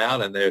people in and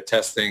out, and their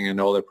testing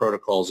and all their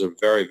protocols are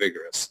very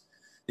vigorous.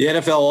 The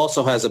NFL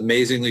also has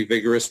amazingly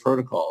vigorous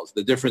protocols.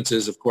 The difference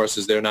is, of course,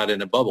 is they're not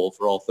in a bubble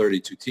for all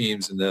 32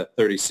 teams in the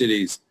 30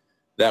 cities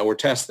that we're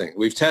testing.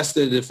 We've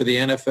tested for the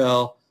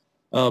NFL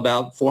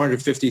about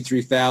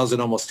 453,000,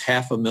 almost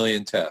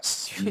 500,000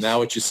 tests. And now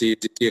what you see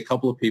is a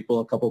couple of people,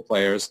 a couple of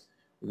players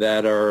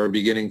that are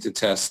beginning to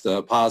test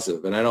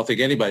positive. And I don't think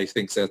anybody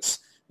thinks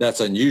that's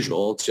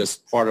unusual. It's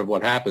just part of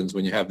what happens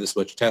when you have this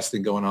much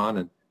testing going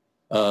on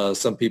and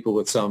some people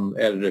with some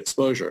added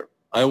exposure.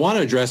 I want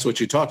to address what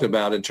you talked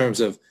about in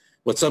terms of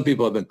what some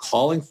people have been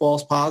calling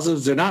false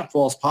positives. They're not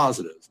false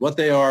positives. What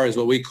they are is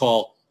what we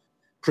call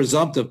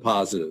presumptive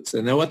positives.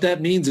 And then what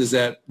that means is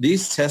that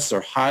these tests are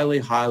highly,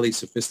 highly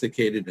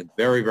sophisticated and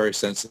very, very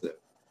sensitive.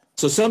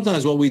 So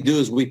sometimes what we do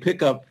is we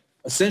pick up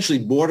essentially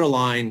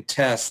borderline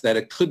tests that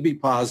it could be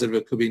positive,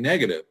 it could be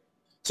negative.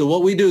 So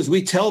what we do is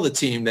we tell the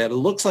team that it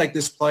looks like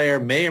this player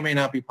may or may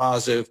not be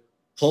positive,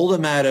 hold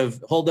them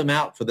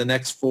out for the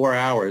next 4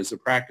 hours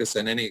of practice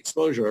and any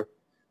exposure,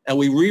 and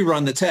we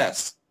rerun the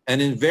test.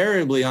 And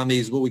invariably on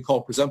these, what we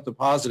call presumptive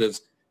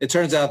positives, it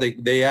turns out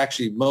they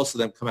actually, most of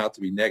them come out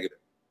to be negative.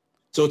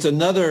 So it's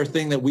another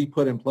thing that we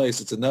put in place.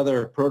 It's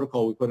another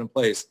protocol we put in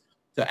place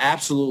to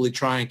absolutely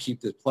try and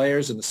keep the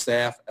players and the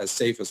staff as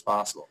safe as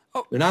possible.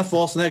 Oh. They're not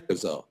false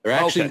negatives, though.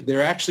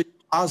 They're actually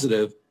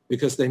positive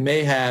because they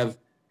may have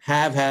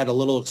had a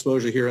little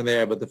exposure here and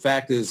there, but the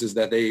fact is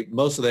that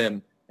most of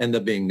them end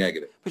up being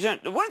negative. But John,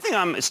 one thing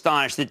I'm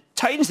astonished, the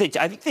Titans,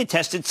 I think they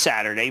tested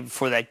Saturday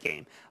before that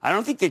game. I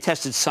don't think they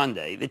tested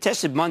Sunday. They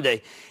tested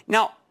Monday.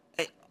 Now,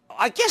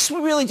 I guess we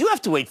really do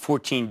have to wait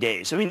 14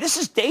 days. I mean, this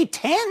is day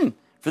 10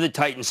 for the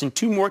Titans, and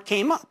 2 more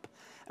came up.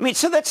 I mean,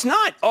 so that's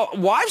not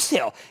wives'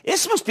 tale.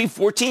 This must be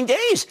 14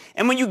 days.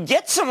 And when you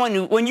get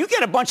when you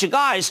get a bunch of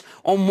guys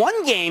on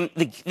one game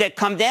that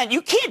come down,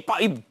 you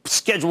can't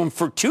schedule them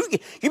for 2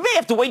 games. You may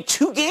have to wait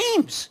 2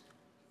 games.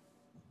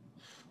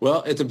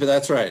 Well,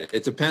 that's right.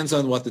 It depends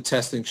on what the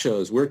testing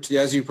shows.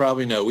 As you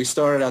probably know, we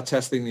started out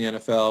testing the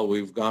NFL.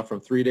 We've gone from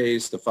 3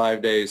 days to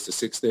 5 days to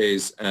 6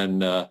 days,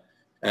 and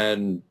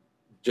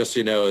just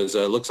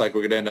it looks like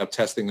we're going to end up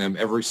testing them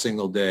every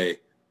single day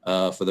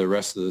for the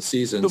rest of the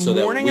season. The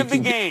morning of the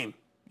game,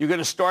 you're going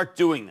to start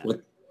doing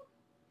that.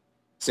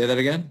 Say that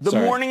again. The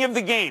morning of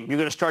the game, you're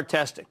going to start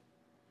testing.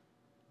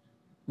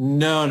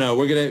 No,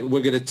 we're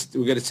going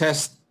to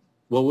test.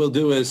 What we'll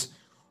do is,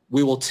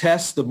 we will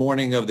test the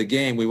morning of the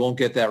game. We won't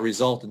get that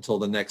result until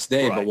the next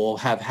day, but we'll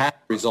have had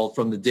the result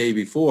from the day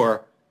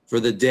before for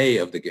the day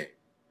of the game.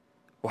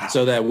 Wow.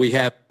 So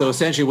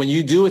essentially when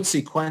you do it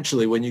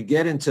sequentially, when you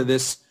get into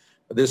this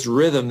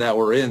rhythm that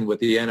we're in with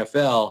the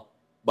NFL,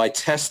 by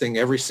testing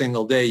every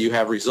single day, you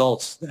have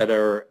results that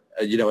are,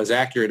 as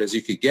accurate as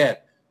you could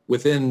get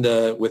within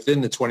the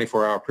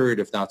 24-hour period,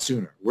 if not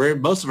sooner.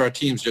 Most of our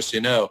teams, just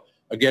are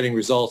getting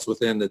results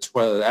within the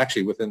 12 to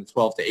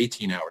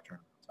 18-hour term.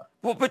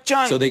 Well, but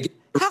John, so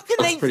how can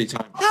they? Pretty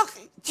time.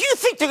 Do you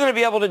think they're going to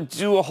be able to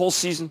do a whole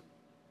season?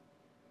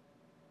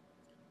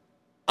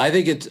 I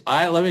think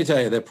let me tell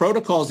you, the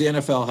protocols the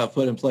NFL have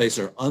put in place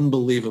are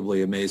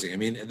unbelievably amazing. I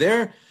mean,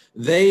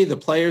 the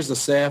players, the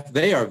staff,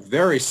 they are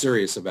very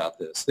serious about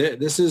this.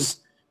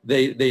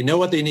 They know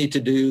what they need to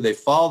do. They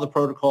follow the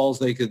protocols.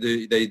 They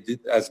do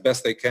as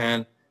best they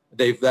can.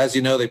 As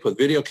you know, they put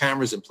video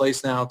cameras in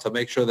place now to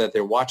make sure that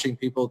they're watching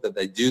people, that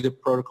they do the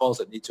protocols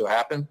that need to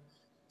happen.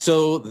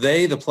 So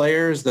the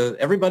players,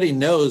 everybody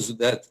knows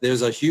that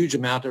there's a huge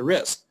amount of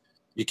risk.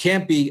 You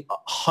can't be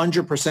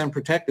 100%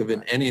 protective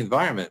in any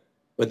environment,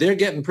 but they're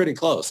getting pretty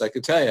close. I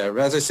could tell you,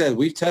 as I said,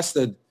 we've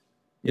tested,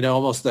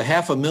 almost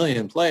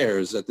 500,000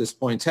 players at this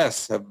point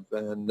tests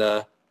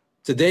and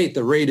to date,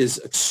 the rate is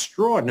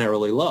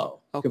extraordinarily low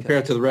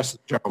compared to the rest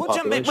of the general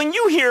population. When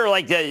you hear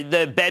like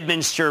the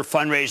Bedminster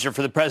fundraiser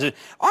for the president,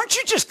 aren't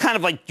you just kind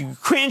of like you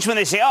cringe when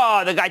they say,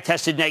 oh, the guy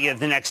tested negative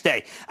the next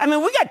day? I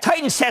mean, we got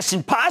Titans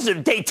testing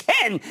positive day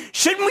 10.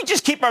 Shouldn't we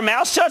just keep our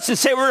mouths shut and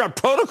say we're on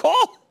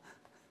protocol?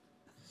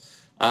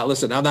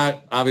 Listen,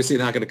 I'm obviously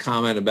not going to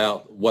comment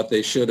about what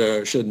they should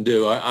or shouldn't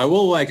do. I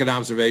will make an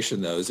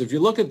observation, though, is if you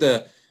look at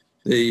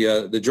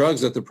the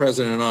drugs that the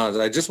president is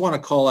on, I just want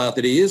to call out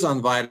that he is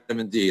on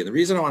vitamin D. And the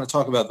reason I want to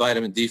talk about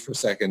vitamin D for a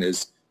second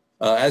is,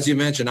 as you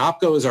mentioned,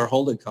 OPKO is our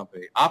holding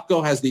company.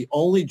 OPKO has the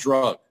only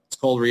drug, it's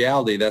called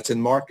Reality, that's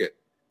in market,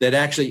 that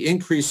actually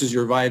increases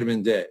your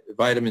vitamin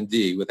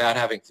D without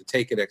having to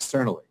take it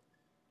externally.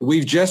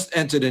 We've just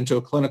entered into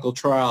a clinical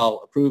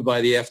trial approved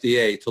by the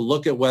FDA to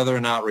look at whether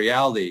or not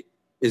Reality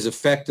is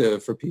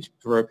effective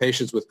for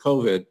patients with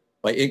COVID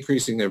by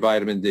increasing their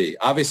vitamin D.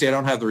 Obviously, I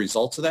don't have the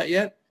results of that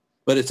yet,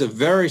 but it's a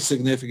very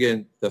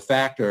significant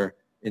factor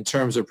in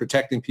terms of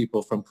protecting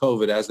people from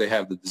COVID as they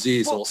have the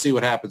disease, and we'll see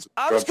what happens.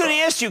 I was going to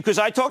ask you, because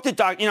I talked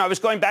to I was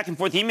going back and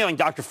forth emailing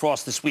Dr.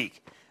 Frost this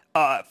week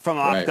from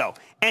OPKO, right.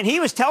 And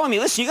he was telling me,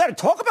 listen, you got to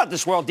talk about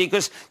this, World D,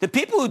 because the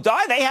people who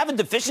die, they have a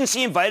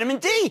deficiency in vitamin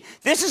D.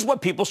 This is what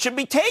people should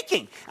be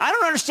taking. I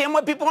don't understand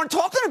why people aren't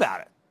talking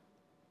about it.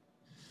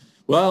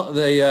 Well,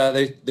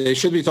 they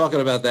should be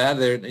talking about that.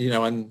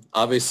 And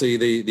obviously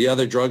the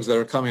other drugs that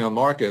are coming on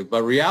market.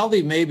 But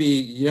Reality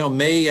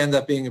may end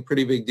up being a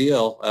pretty big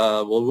deal.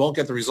 We won't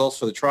get the results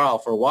for the trial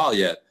for a while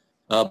yet,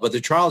 but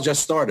the trial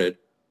just started,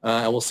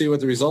 and we'll see what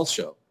the results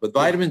show. But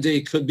vitamin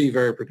D could be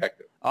very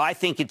protective. I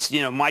think it's,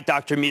 my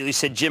doctor immediately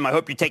said, Jim, I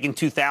hope you're taking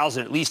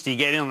 2,000 at least to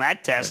get in on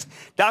that test.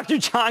 Dr.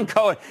 John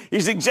Cohen,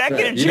 he's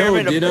executive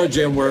chairman of...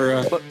 Jim, we're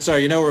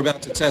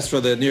about to test for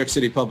the New York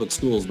City Public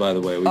Schools, by the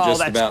way.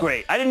 That's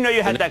great. I didn't know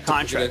you had that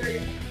contract.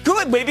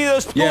 Good. Maybe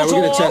those schools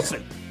will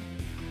open.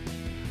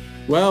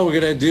 Well, we're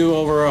going to do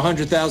over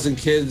 100,000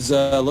 kids,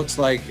 looks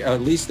like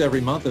at least every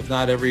month, if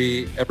not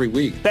every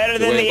week. Better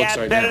than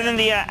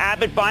the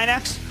Abbott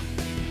Binax?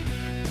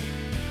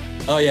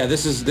 Oh, yeah,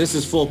 this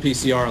is full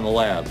PCR in the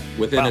lab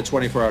within a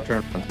 24-hour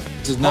turnaround.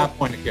 This is not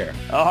point of care.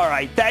 All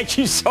right. Thank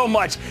you so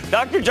much.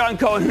 Dr. John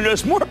Cohen, who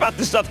knows more about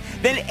this stuff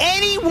than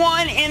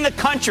anyone in the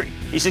country.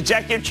 He's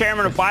executive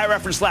chairman of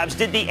BioReference Labs,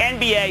 did the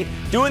NBA,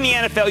 doing the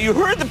NFL. You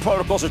heard the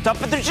protocols are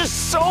tough, but there's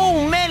just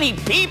so many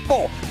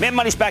people. Mad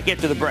Money's back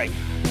after the break.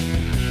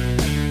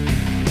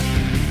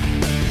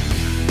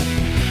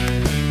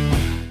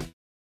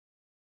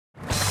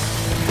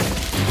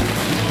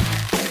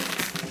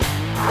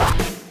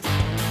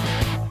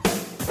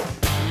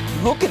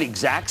 Look at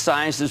Exact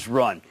Sciences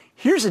run.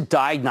 Here's a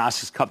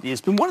diagnostics company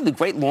that's been one of the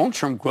great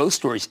long-term growth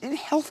stories in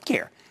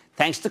healthcare,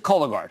 thanks to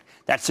Cologuard.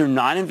 That's their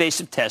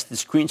non-invasive test that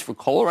screens for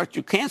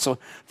colorectal cancer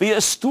via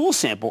a stool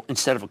sample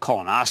instead of a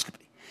colonoscopy.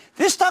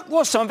 This stock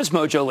lost some of its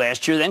mojo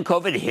last year, then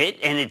COVID hit,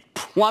 and it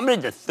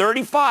plummeted to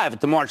 35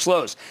 at the March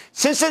lows.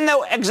 Since then,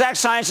 though, Exact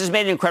Sciences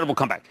made an incredible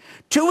comeback.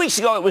 2 weeks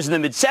ago, it was in the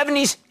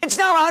mid-70s. It's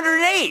now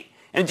 108.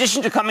 In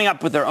addition to coming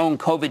up with their own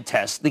COVID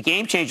test, the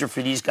game changer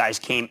for these guys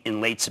came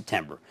in late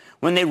September,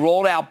 when they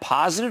rolled out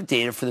positive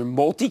data for their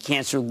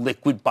multi-cancer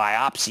liquid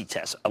biopsy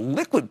test. A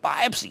liquid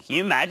biopsy, can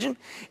you imagine?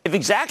 If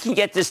Exact can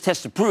get this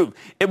test approved,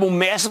 it will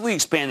massively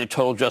expand their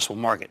total addressable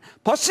market.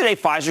 Plus, today,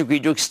 Pfizer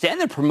agreed to extend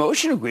their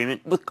promotion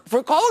agreement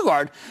for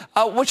Cologuard,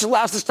 which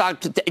allows the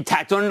stock to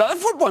tack on another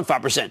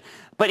 4.5%.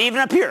 But even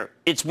up here,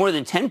 it's more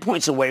than 10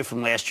 points away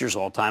from last year's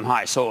all-time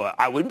high. So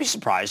I wouldn't be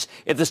surprised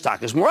if the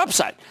stock is more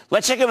upside.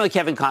 Let's check in with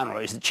Kevin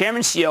Conroy. He's the chairman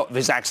and CEO of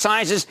Exact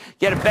Sciences.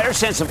 Get a better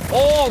sense of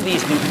all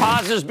these new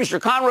positives. Mr.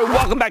 Conroy,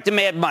 welcome back to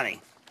Mad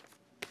Money.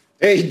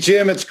 Hey,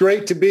 Jim, it's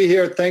great to be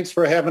here. Thanks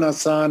for having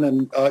us on.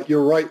 And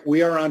you're right.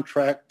 We are on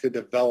track to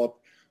develop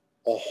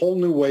a whole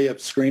new way of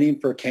screening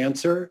for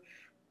cancer,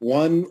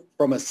 one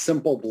from a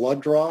simple blood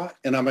draw,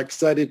 and I'm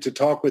excited to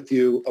talk with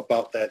you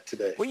about that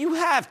today. Well, you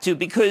have to,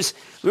 because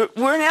you're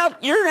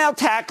now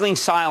tackling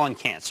silent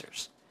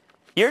cancers.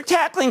 You're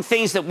tackling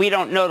things that we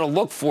don't know to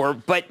look for,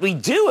 but we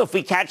do, if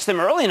we catch them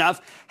early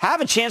enough,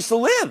 have a chance to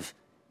live.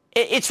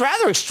 It's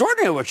rather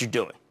extraordinary what you're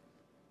doing.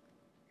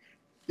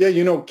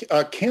 Yeah,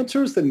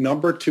 cancer is the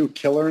number 2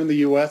 killer in the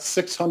U.S.,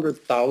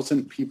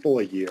 600,000 people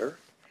a year,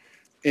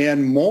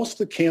 and most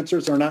of the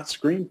cancers are not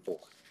screened for.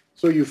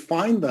 So you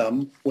find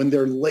them when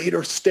they're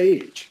later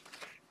stage.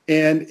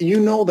 And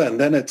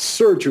then it's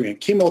surgery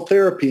and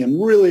chemotherapy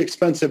and really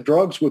expensive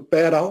drugs with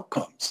bad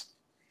outcomes.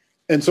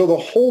 And so the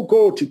whole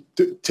goal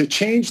to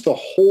change the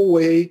whole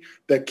way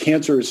that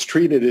cancer is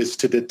treated is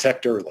to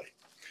detect early.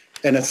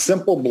 And a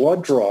simple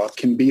blood draw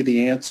can be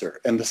the answer.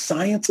 And the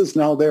science is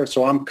now there.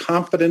 So I'm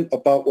confident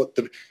about what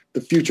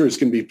the future is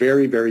going to be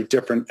very, very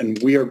different.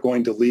 And we are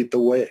going to lead the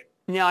way.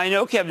 Now, I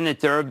know, Kevin, that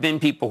there have been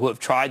people who have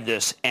tried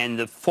this, and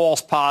the false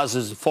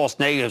positives and false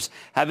negatives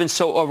have been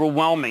so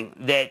overwhelming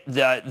that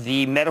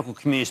the medical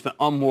community has been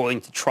unwilling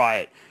to try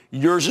it.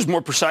 Yours is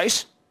more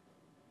precise?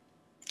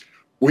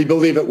 We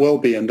believe it will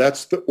be, and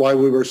that's why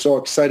we were so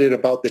excited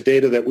about the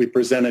data that we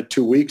presented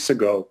 2 weeks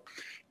ago,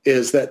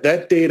 is that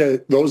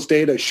those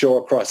data show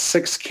across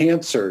 6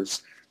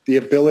 cancers the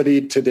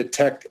ability to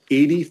detect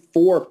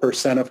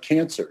 84% of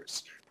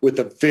cancers with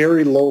a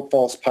very low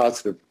false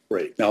positive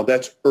rate. Now,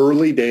 that's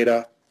early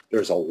data.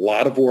 There's a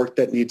lot of work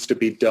that needs to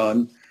be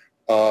done.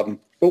 But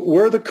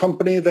we're the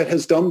company that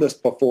has done this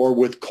before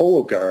with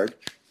Cologuard.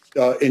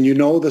 And you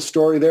know the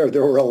story there.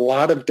 There were a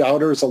lot of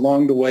doubters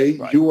along the way.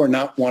 Right. You are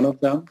not one of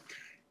them.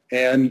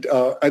 And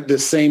the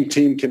same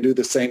team can do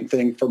the same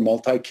thing for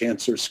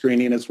multi-cancer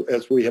screening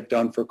as we have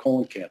done for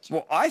colon cancer.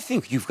 Well, I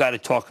think you've got to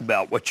talk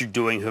about what you're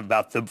doing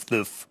about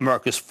the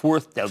America's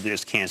fourth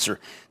deadliest cancer.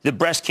 The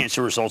breast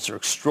cancer results are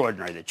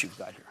extraordinary that you've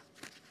got here.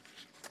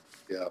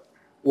 Yeah.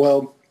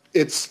 Well,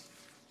 it's,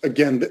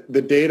 again,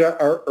 the data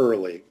are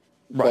early,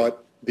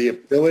 but the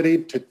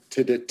ability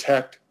to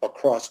detect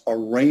across a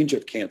range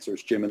of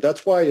cancers, Jim, and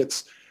that's why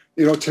it's,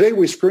 today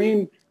we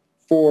screen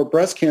for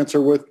breast cancer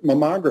with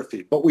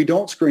mammography, but we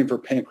don't screen for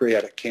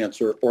pancreatic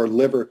cancer or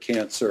liver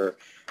cancer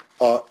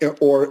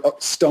or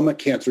stomach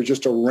cancer,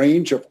 just a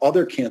range of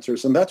other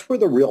cancers. And that's where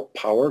the real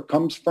power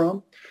comes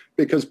from,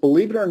 because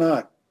believe it or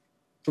not,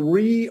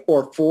 3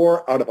 or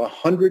 4 out of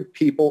 100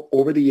 people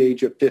over the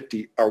age of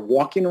 50 are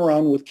walking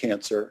around with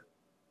cancer.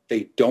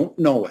 They don't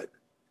know it.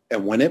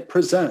 And when it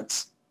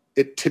presents,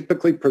 it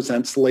typically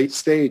presents late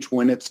stage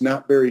when it's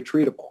not very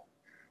treatable.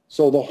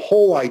 So the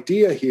whole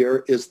idea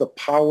here is the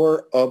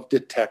power of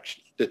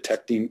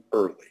detecting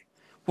early.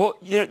 Well,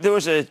 there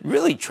was a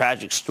really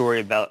tragic story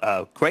about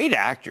a great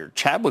actor,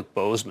 Chadwick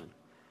Boseman,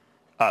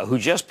 who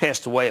just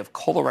passed away of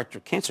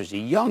colorectal cancer. He's a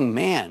young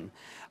man.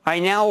 I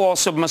now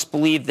also must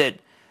believe that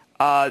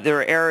there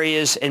are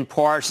areas and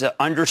parts that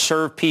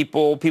underserved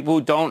people who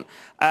don't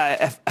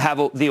have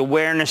the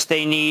awareness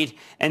they need.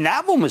 And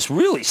that one was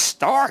really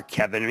stark,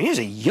 Kevin. I mean, he was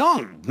a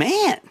young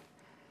man.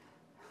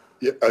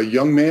 A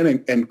young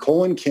man, and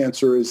colon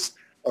cancer is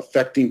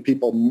affecting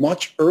people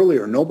much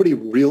earlier. Nobody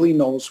really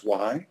knows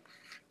why.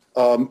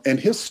 And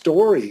his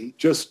story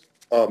just,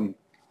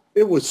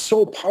 it was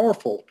so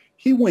powerful.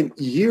 He went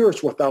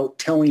years without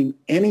telling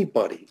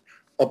anybody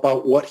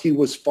about what he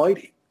was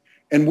fighting.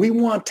 And we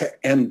want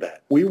to end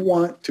that. We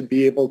want to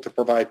be able to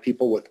provide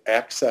people with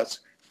access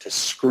to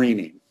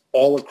screening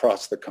all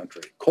across the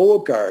country.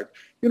 Cologuard,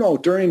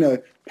 during a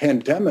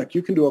pandemic,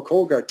 you can do a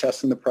Cologuard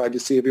test in the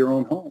privacy of your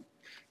own home.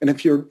 And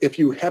if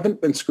you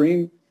haven't been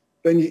screened,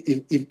 then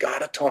you've got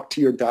to talk to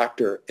your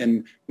doctor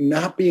and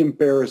not be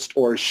embarrassed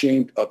or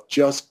ashamed of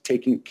just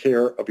taking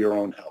care of your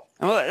own health.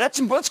 Well,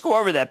 let's go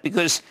over that,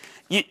 because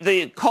I've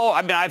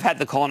had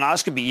the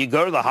colonoscopy. You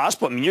go to the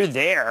hospital. I mean, you're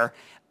there.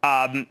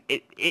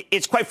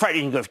 It's quite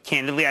frightening to go,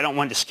 candidly. I don't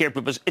want to scare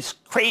people. It's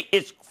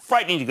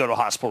frightening to go to a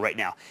hospital right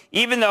now.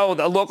 Even though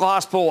the local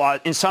hospital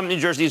in some New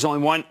Jersey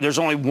there's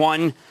only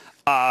one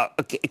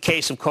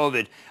case of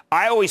COVID.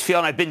 I always feel,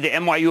 and I've been to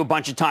NYU a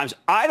bunch of times,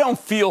 I don't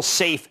feel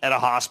safe at a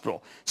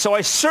hospital. So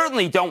I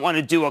certainly don't want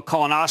to do a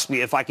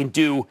colonoscopy if I can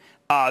do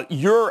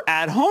your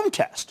at-home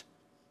test.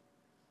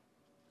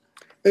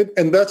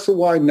 And that's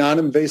why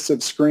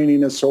non-invasive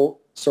screening is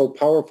so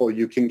powerful.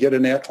 You can get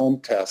an at-home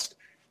test.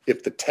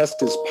 If the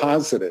test is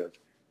positive,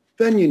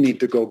 then you need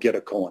to go get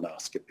a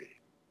colonoscopy.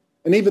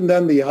 And even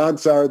then, the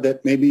odds are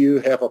that maybe you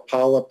have a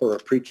polyp or a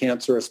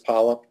precancerous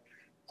polyp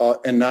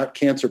and not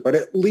cancer, but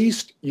at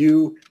least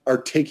you are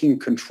taking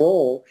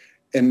control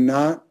and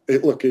not,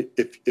 look,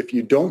 if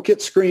you don't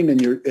get screened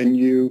and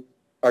you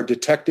are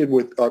detected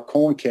with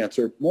colon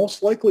cancer,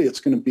 most likely it's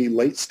going to be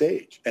late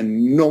stage,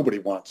 and nobody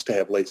wants to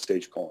have late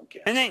stage colon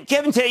cancer. And then,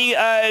 Kevin,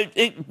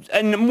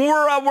 and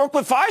more work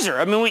with Pfizer.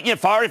 I mean,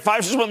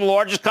 Pfizer's one of the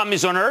largest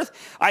companies on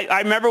earth. I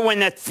remember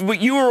when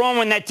you were on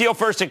when that deal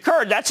first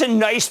occurred. That's a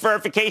nice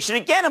verification,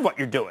 again, of what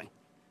you're doing.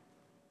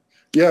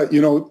 Yeah,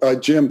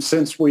 Jim,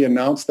 since we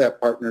announced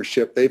that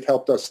partnership, they've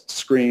helped us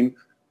screen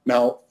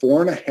now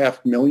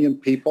 4.5 million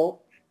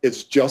people.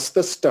 It's just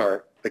the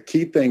start. The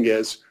key thing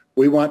is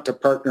we want to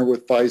partner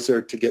with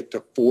Pfizer to get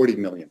to 40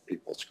 million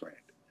people screened.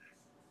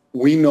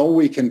 We know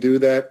we can do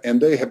that,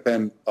 and they have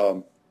been,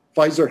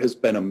 Pfizer has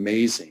been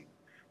amazing,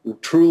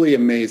 truly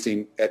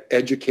amazing at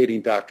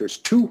educating doctors.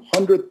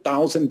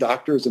 200,000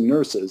 doctors and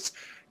nurses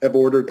have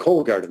ordered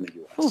Cologuard in the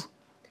U.S.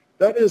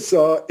 That is,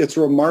 it's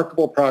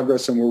remarkable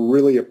progress, and we're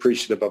really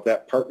appreciative of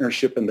that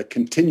partnership and the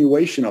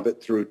continuation of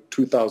it through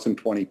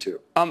 2022.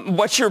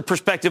 What's your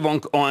perspective on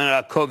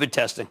COVID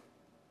testing?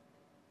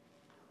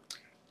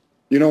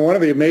 One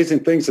of the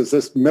amazing things is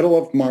this middle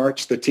of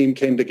March, the team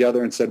came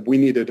together and said, we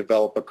need to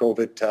develop a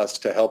COVID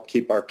test to help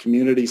keep our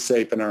community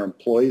safe and our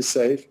employees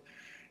safe.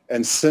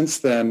 And since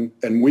then,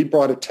 and we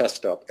brought a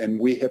test up, and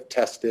we have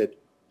tested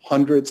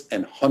hundreds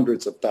and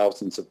hundreds of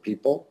thousands of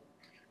people.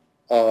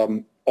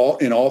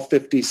 In all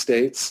 50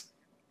 states.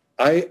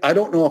 I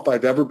don't know if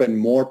I've ever been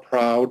more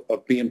proud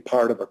of being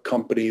part of a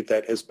company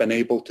that has been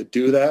able to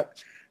do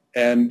that.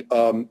 And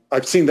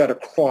I've seen that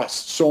across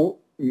so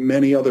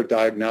many other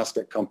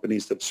diagnostic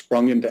companies that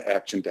sprung into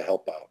action to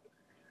help out.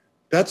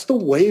 That's the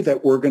way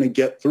that we're going to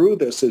get through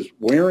this, is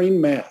wearing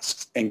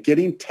masks and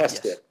getting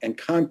tested and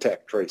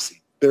contact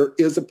tracing. There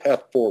is a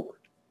path forward.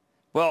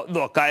 Well,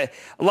 look, a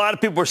lot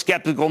of people were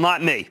skeptical,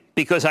 not me,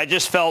 because I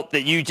just felt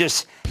that you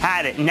just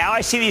had it. Now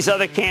I see these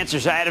other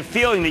cancers. I had a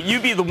feeling that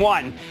you'd be the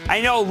one.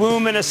 I know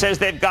Illumina says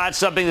they've got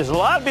something. There's a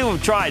lot of people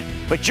who've tried,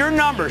 but your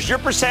numbers, your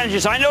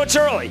percentages, I know it's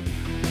early,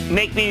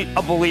 make me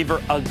a believer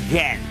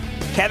again.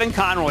 Kevin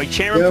Conroy,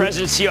 Chairman,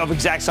 President, CEO of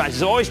Exact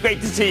Sciences. Always great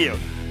to see you.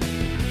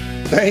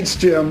 Thanks,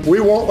 Jim.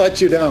 We won't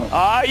let you down.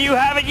 You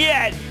haven't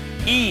yet.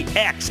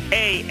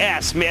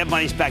 EXAS. Mad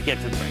Money's back yet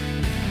for the break.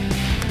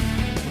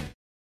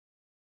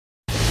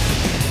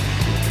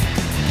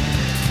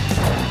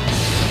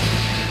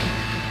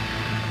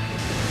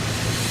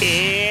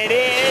 It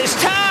is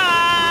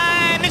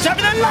time. It's time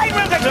for the lightning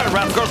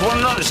round. Of course, one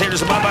another.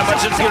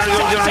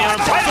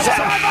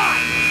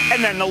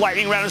 And then the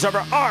lightning round is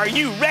over. Are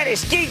you ready,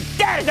 Ski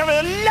Dad? It's over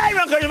the lightning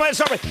round. Let's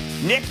start with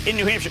Nick in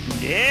New Hampshire.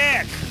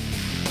 Nick.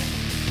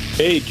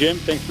 Hey, Jim.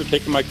 Thanks for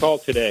taking my call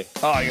today.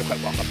 Oh, you're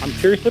quite welcome. I'm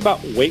curious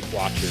about Weight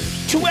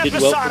Watchers. Too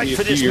episodic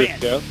for this man.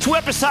 Ago. Too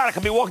episodic.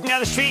 I'll be walking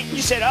down the street and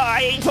you said,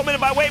 you told me to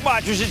buy Weight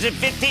Watchers. It's at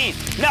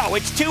 15. No,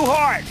 it's too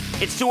hard.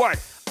 It's too hard.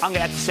 I'm going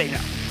to have to say no.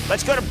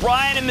 Let's go to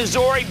Brian in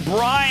Missouri.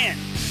 Brian.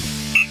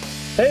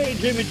 Hey,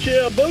 Jimmy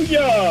Chill. Booyah.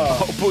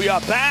 Oh,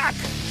 booyah back.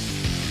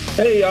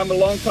 Hey, I'm a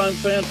longtime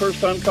fan,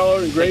 first-time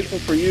caller, and grateful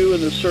for you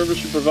and the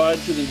service you provide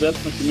to the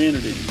investment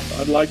community.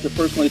 I'd like to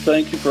personally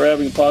thank you for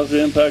having a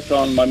positive impact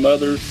on my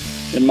mother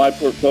and my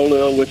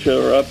portfolio, which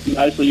are up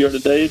nicely year to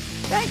date.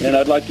 And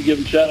I'd like to give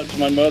a shout-out to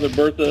my mother,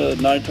 Bertha, a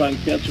 9-time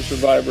cancer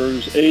survivor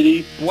who's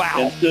 80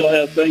 and still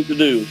has things to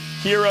do.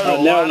 Hero to a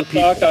now, lot the of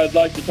people. stock I'd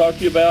like to talk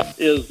to you about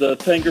is the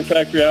Tanker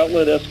Factory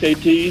Outlet,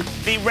 SKT.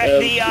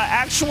 The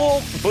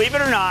actual, believe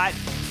it or not,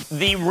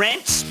 the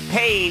rents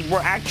paid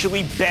were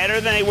actually better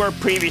than they were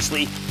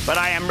previously, but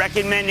I am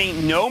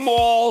recommending no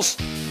malls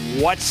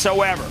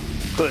whatsoever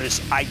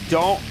because I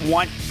don't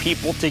want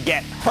people to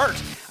get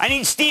hurt. I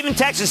need Steve in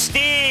Texas.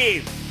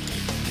 Steve.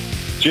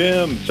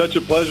 Jim, such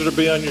a pleasure to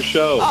be on your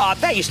show. Oh,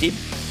 thank you,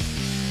 Steve.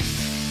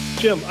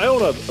 Jim, I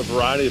own a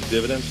variety of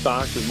dividend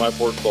stocks in my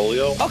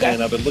portfolio,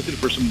 and I've been looking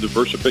for some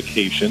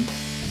diversification.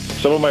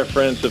 Some of my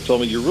friends have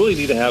told me you really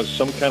need to have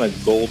some kind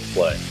of gold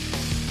play.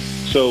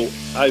 So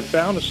I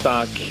found a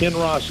stock,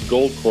 Kinross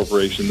Gold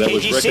Corporation, that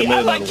was recommended.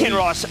 I like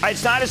Kinross.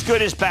 It's not as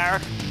good as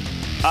Barrick.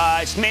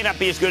 It may not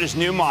be as good as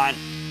Newmont.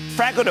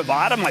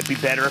 Franco-Nevada might be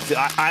better.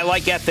 I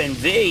like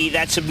FNV.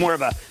 That's more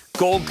of a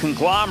gold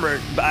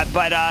conglomerate, but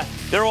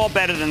they're all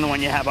better than the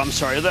one you have. I'm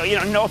sorry.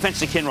 No offense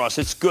to Kinross.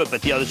 It's good,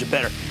 but the others are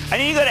better. I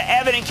need to go to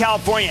Evan in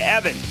California.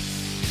 Evan.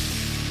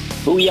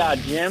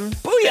 Booyah, Jim.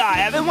 Booyah,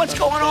 Evan. What's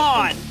going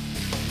on?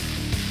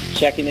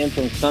 Checking in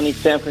from sunny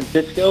San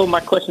Francisco. My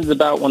question is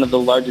about one of the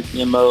largest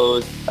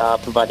CMOs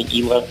providing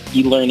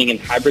e-learning and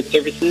hybrid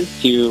services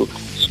to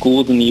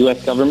schools in the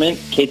U.S. government.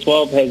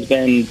 K-12 has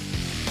been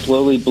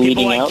slowly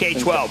bleeding out.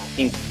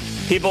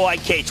 People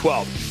like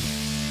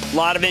K-12. A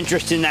lot of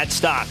interest in that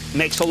stock.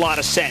 Makes a lot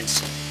of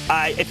sense.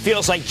 It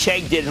feels like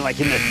Chegg did in the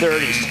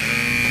 30s.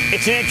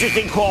 It's an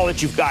interesting call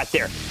that you've got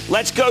there.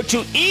 Let's go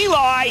to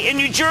Eli in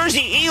New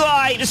Jersey.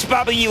 Eli, this is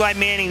probably Eli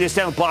Manning that's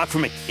down the block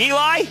from me.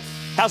 Eli?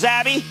 How's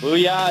Abby?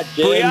 Booyah,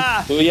 Jim.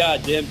 Booyah.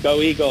 Booyah, Jim. Go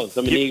Eagles.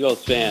 I'm an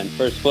Eagles fan.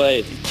 First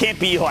place. Can't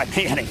be Eli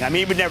Manning. I mean,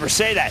 he would never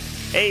say that.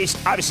 He's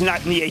obviously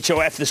not in the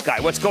HOF, this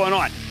guy. What's going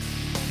on?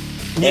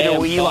 Hey, I'm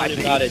calling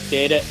about a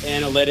data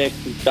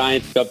analytics and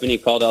science company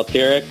called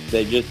Alteryx.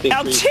 They just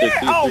increased their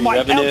Q3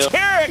 revenue.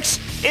 Alteryx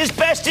is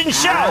best in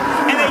show.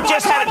 And they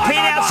just had a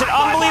pre-announced an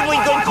unbelievably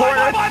good quarter.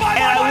 And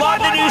I love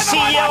the new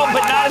CEO,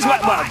 but not as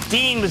much. Well,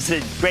 Dean was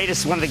the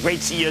greatest, one of the great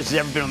CEOs who's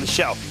ever been on the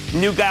show.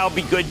 New guy will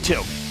be good,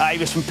 too. He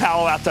was from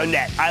Palo Alto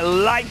Net. I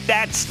like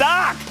that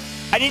stock.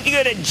 I need to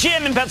go to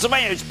Jim in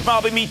Pennsylvania. It's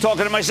probably me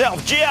talking to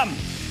myself. Jim.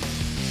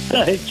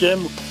 Hey,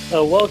 Jim.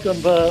 Welcome,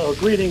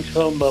 greetings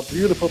from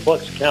beautiful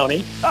Bucks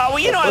County. Well,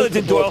 I lived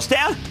in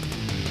Doylestown.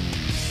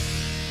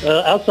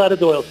 Outside of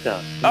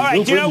Doylestown. All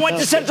right, do you know what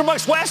to Central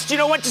Bucks West?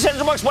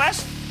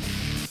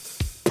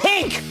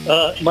 Pink!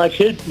 My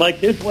kids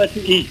went to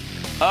East.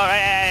 All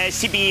right,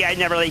 CBE,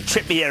 never really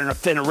tripped me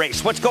in a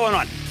race. What's going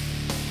on?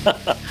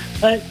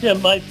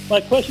 Jim, my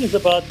question is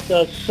about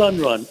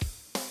Sunrun.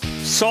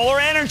 Solar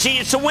energy,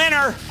 it's a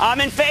winner.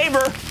 I'm in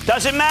favor.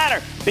 Doesn't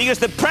matter. Because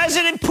the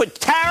president put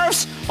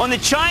tariffs on the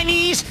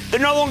Chinese. They're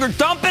no longer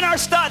dumping their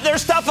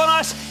stuff on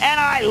us. And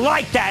I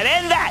like that.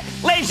 And that,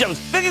 ladies and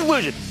gentlemen, the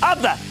conclusion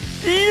of the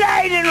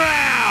Lightning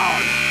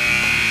Round.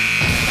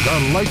 The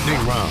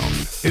Lightning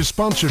Round is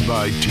sponsored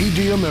by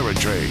TD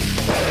Ameritrade.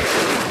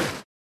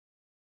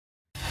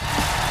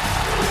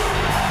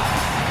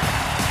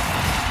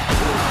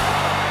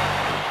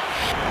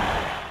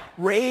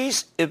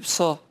 Res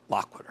ipsa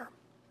loquitur.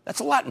 That's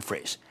a Latin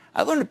phrase.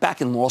 I learned it back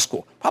in law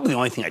school. Probably the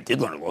only thing I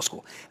did learn in law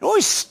school. It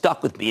always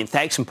stuck with me, and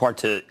thanks in part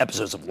to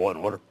episodes of Law &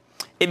 Order.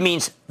 It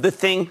means the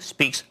thing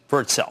speaks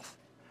for itself.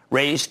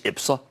 Res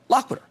ipsa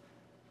loquitur.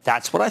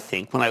 That's what I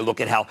think when I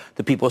look at how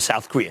the people of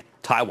South Korea,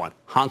 Taiwan,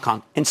 Hong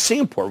Kong, and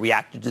Singapore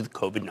reacted to the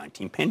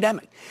COVID-19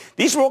 pandemic.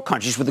 These were all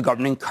countries where the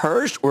government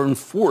encouraged or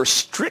enforced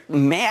strict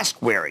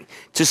mask wearing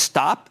to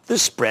stop the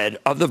spread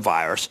of the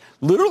virus,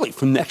 literally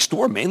from next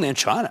door, mainland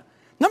China.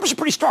 Numbers are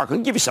pretty stark. I'll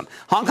give you some.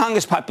 Hong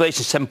Kong's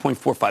population is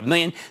 7.45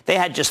 million. They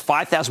had just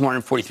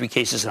 5,143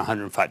 cases and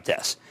 105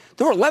 deaths.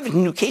 There were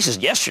 11 new cases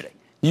yesterday.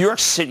 New York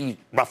City,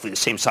 roughly the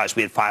same size,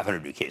 we had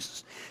 500 new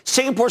cases.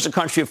 Singapore's a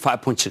country of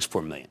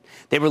 5.64 million.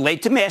 They were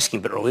late to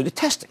masking, but early to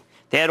testing.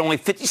 They had only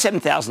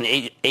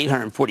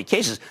 57,840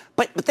 cases,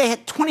 but they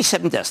had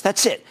 27 deaths.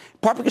 That's it.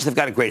 Part because they've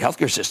got a great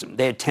healthcare system.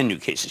 They had 10 new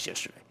cases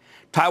yesterday.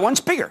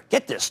 Taiwan's bigger.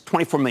 Get this,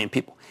 24 million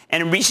people.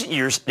 And in recent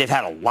years, they've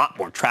had a lot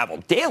more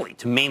travel daily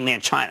to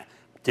mainland China.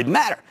 Didn't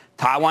matter.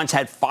 Taiwan's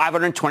had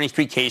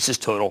 523 cases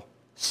total,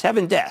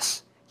 7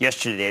 deaths.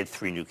 Yesterday, they had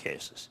 3 new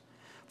cases.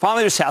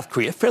 Finally, there's South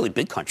Korea, fairly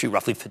big country,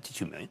 roughly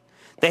 52 million.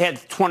 They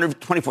had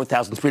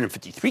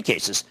 24,353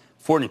 cases,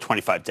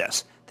 425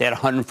 deaths. They had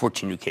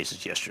 114 new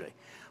cases yesterday.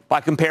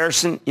 By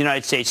comparison, the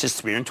United States has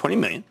 320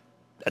 million.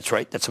 That's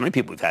right. That's how many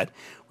people we've had.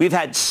 We've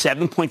had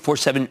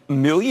 7.47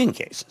 million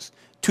cases,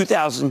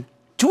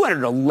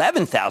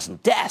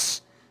 211,000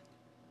 deaths.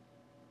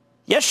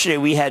 Yesterday,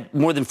 we had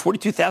more than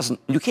 42,000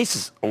 new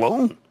cases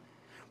alone.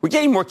 We're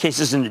getting more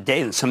cases in a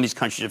day than some of these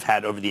countries have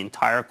had over the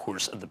entire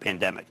course of the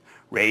pandemic.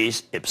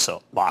 Res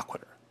ipsa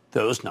loquitur.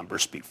 Those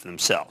numbers speak for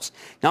themselves.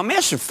 Now,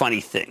 masks are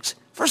funny things.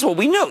 First of all,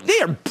 we know they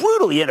are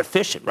brutally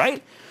inefficient,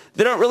 right?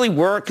 They don't really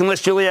work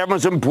unless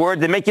everyone's on board.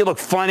 They make you look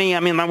funny.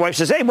 I mean, my wife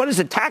says, hey, what is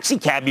the taxi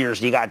cab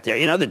ears you got there?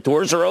 You know, the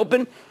doors are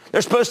open.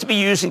 They're supposed to be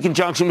used in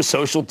conjunction with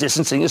social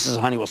distancing. This is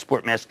a Honeywell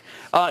sport mask.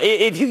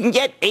 If you can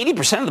get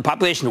 80% of the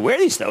population to wear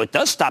these, though, it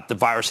does stop the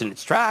virus in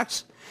its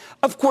tracks.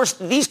 Of course,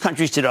 these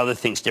countries did other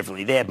things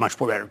differently. They had much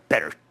more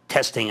better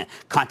testing and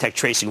contact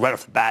tracing right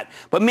off the bat.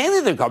 But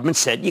mainly the government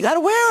said, you got to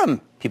wear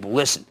them. People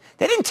listened.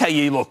 They didn't tell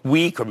you look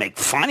weak or make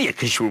fun of you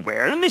because you were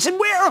wearing them. They said,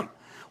 wear them.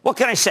 What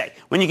can I say?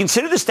 When you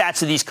consider the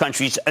stats of these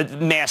countries,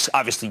 masks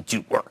obviously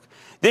do work.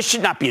 This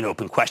should not be an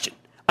open question.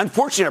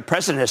 Unfortunately, our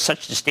president has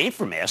such disdain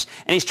for masks,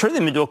 and he's turned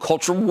them into a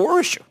cultural war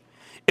issue.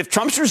 If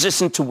Trump's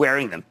resistant to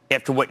wearing them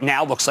after what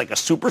now looks like a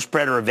super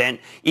spreader event,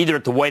 either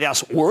at the White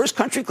House or his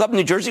country club in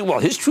New Jersey, well,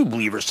 his true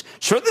believers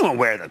certainly won't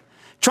wear them.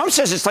 Trump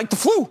says it's like the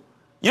flu.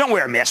 You don't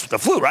wear a mask with the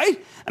flu,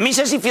 right? I mean, he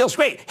says he feels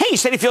great. Hey, he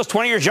said he feels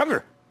 20 years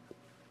younger.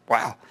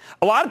 Wow.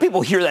 A lot of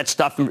people hear that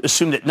stuff and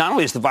assume that not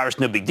only is the virus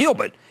no big deal,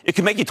 but it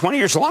can make you 20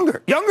 years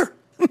younger.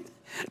 The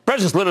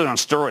president's literally on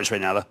steroids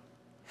right now, though.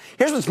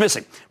 Here's what's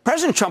missing.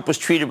 President Trump was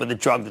treated with a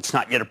drug that's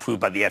not yet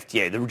approved by the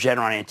FDA, the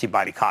Regeneron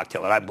antibody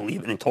cocktail, that I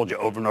believe in and told you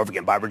over and over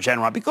again by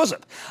Regeneron because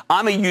of.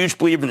 I'm a huge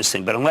believer in this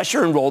thing, but unless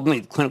you're enrolled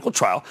in the clinical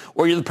trial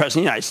or you're the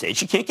president of the United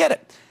States, you can't get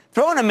it.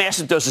 Throw in a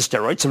massive dose of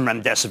steroids and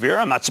remdesivir.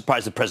 I'm not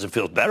surprised the president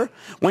feels better.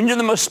 When you're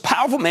the most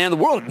powerful man in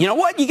the world, you know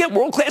what? You get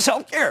world-class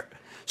health care.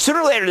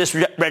 Sooner or later, this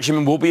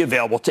regimen will be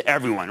available to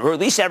everyone, or at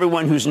least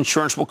everyone whose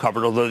insurance will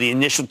cover it, although the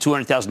initial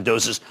 200,000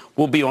 doses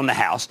will be on the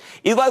House.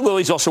 Eli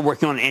Lilly is also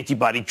working on an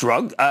antibody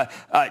drug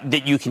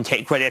that you can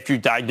take right after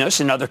you're diagnosed,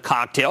 another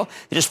cocktail.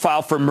 They just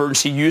filed for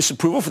emergency use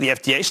approval for the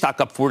FDA.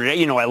 Stock up for today.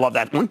 You know I love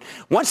that one.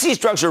 Once these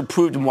drugs are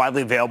approved and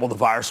widely available, the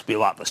virus will be a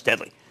lot less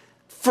deadly.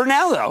 For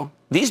now, though,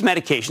 these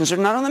medications are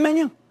not on the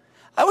menu.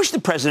 I wish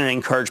the president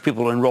encouraged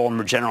people to enroll in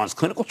Regeneron's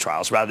clinical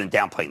trials rather than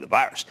downplaying the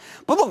virus.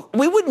 But look,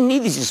 we wouldn't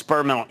need these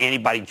experimental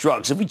antibody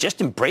drugs if we just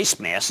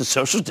embraced masks and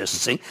social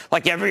distancing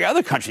like every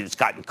other country that's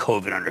gotten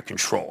COVID under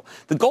control.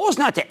 The goal is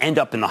not to end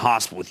up in the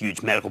hospital with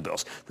huge medical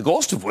bills. The goal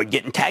is to avoid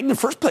getting tagged in the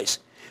first place.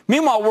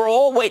 Meanwhile, we're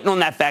all waiting on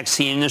that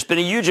vaccine, and there's been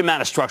a huge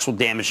amount of structural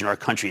damage in our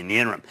country in the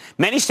interim.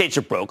 Many states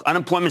are broke,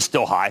 unemployment's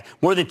still high,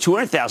 more than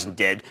 200,000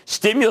 dead,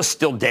 stimulus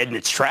still dead in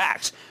its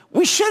tracks.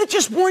 We should have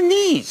just worn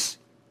these.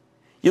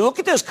 You look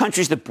at those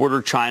countries that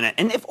border China,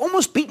 and they've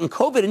almost beaten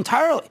COVID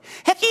entirely.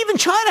 Heck, even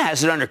China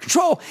has it under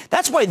control.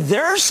 That's why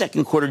their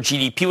second quarter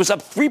GDP was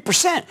up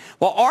 3%,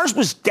 while ours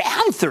was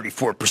down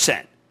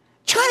 34%.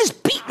 China's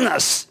beaten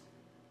us.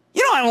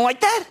 You know, I don't like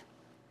that.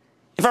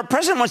 If our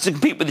president wants to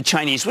compete with the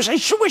Chinese, which I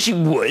sure wish he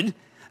would,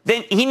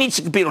 then he needs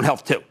to compete on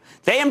health, too.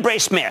 They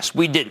embraced masks.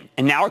 We didn't.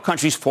 And now our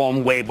country's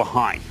fallen way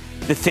behind.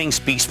 The thing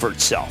speaks for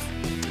itself.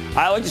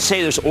 I like to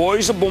say there's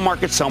always a bull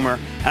market somewhere,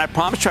 and I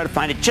promise to try to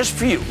find it just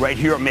for you right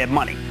here on Mad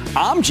Money.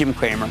 I'm Jim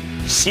Cramer.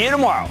 See you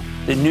tomorrow.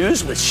 The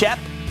News with Shep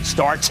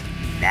starts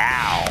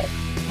now.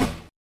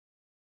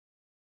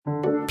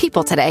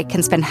 People today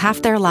can spend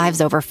half their lives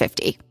over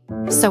 50.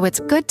 So it's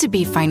good to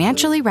be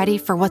financially ready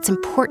for what's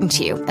important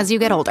to you as you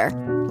get older,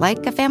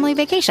 like a family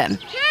vacation.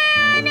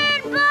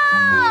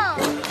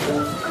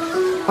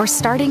 Or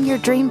starting your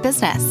dream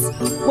business.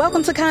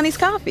 Welcome to Connie's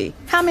Coffee.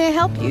 How may I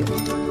help you?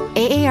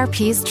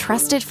 AARP's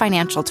trusted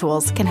financial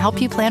tools can help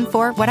you plan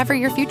for whatever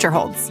your future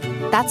holds.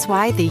 That's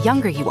why the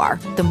younger you are,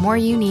 the more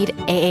you need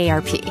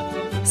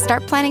AARP.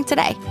 Start planning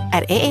today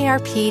at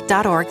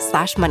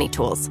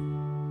aarp.org/moneytools.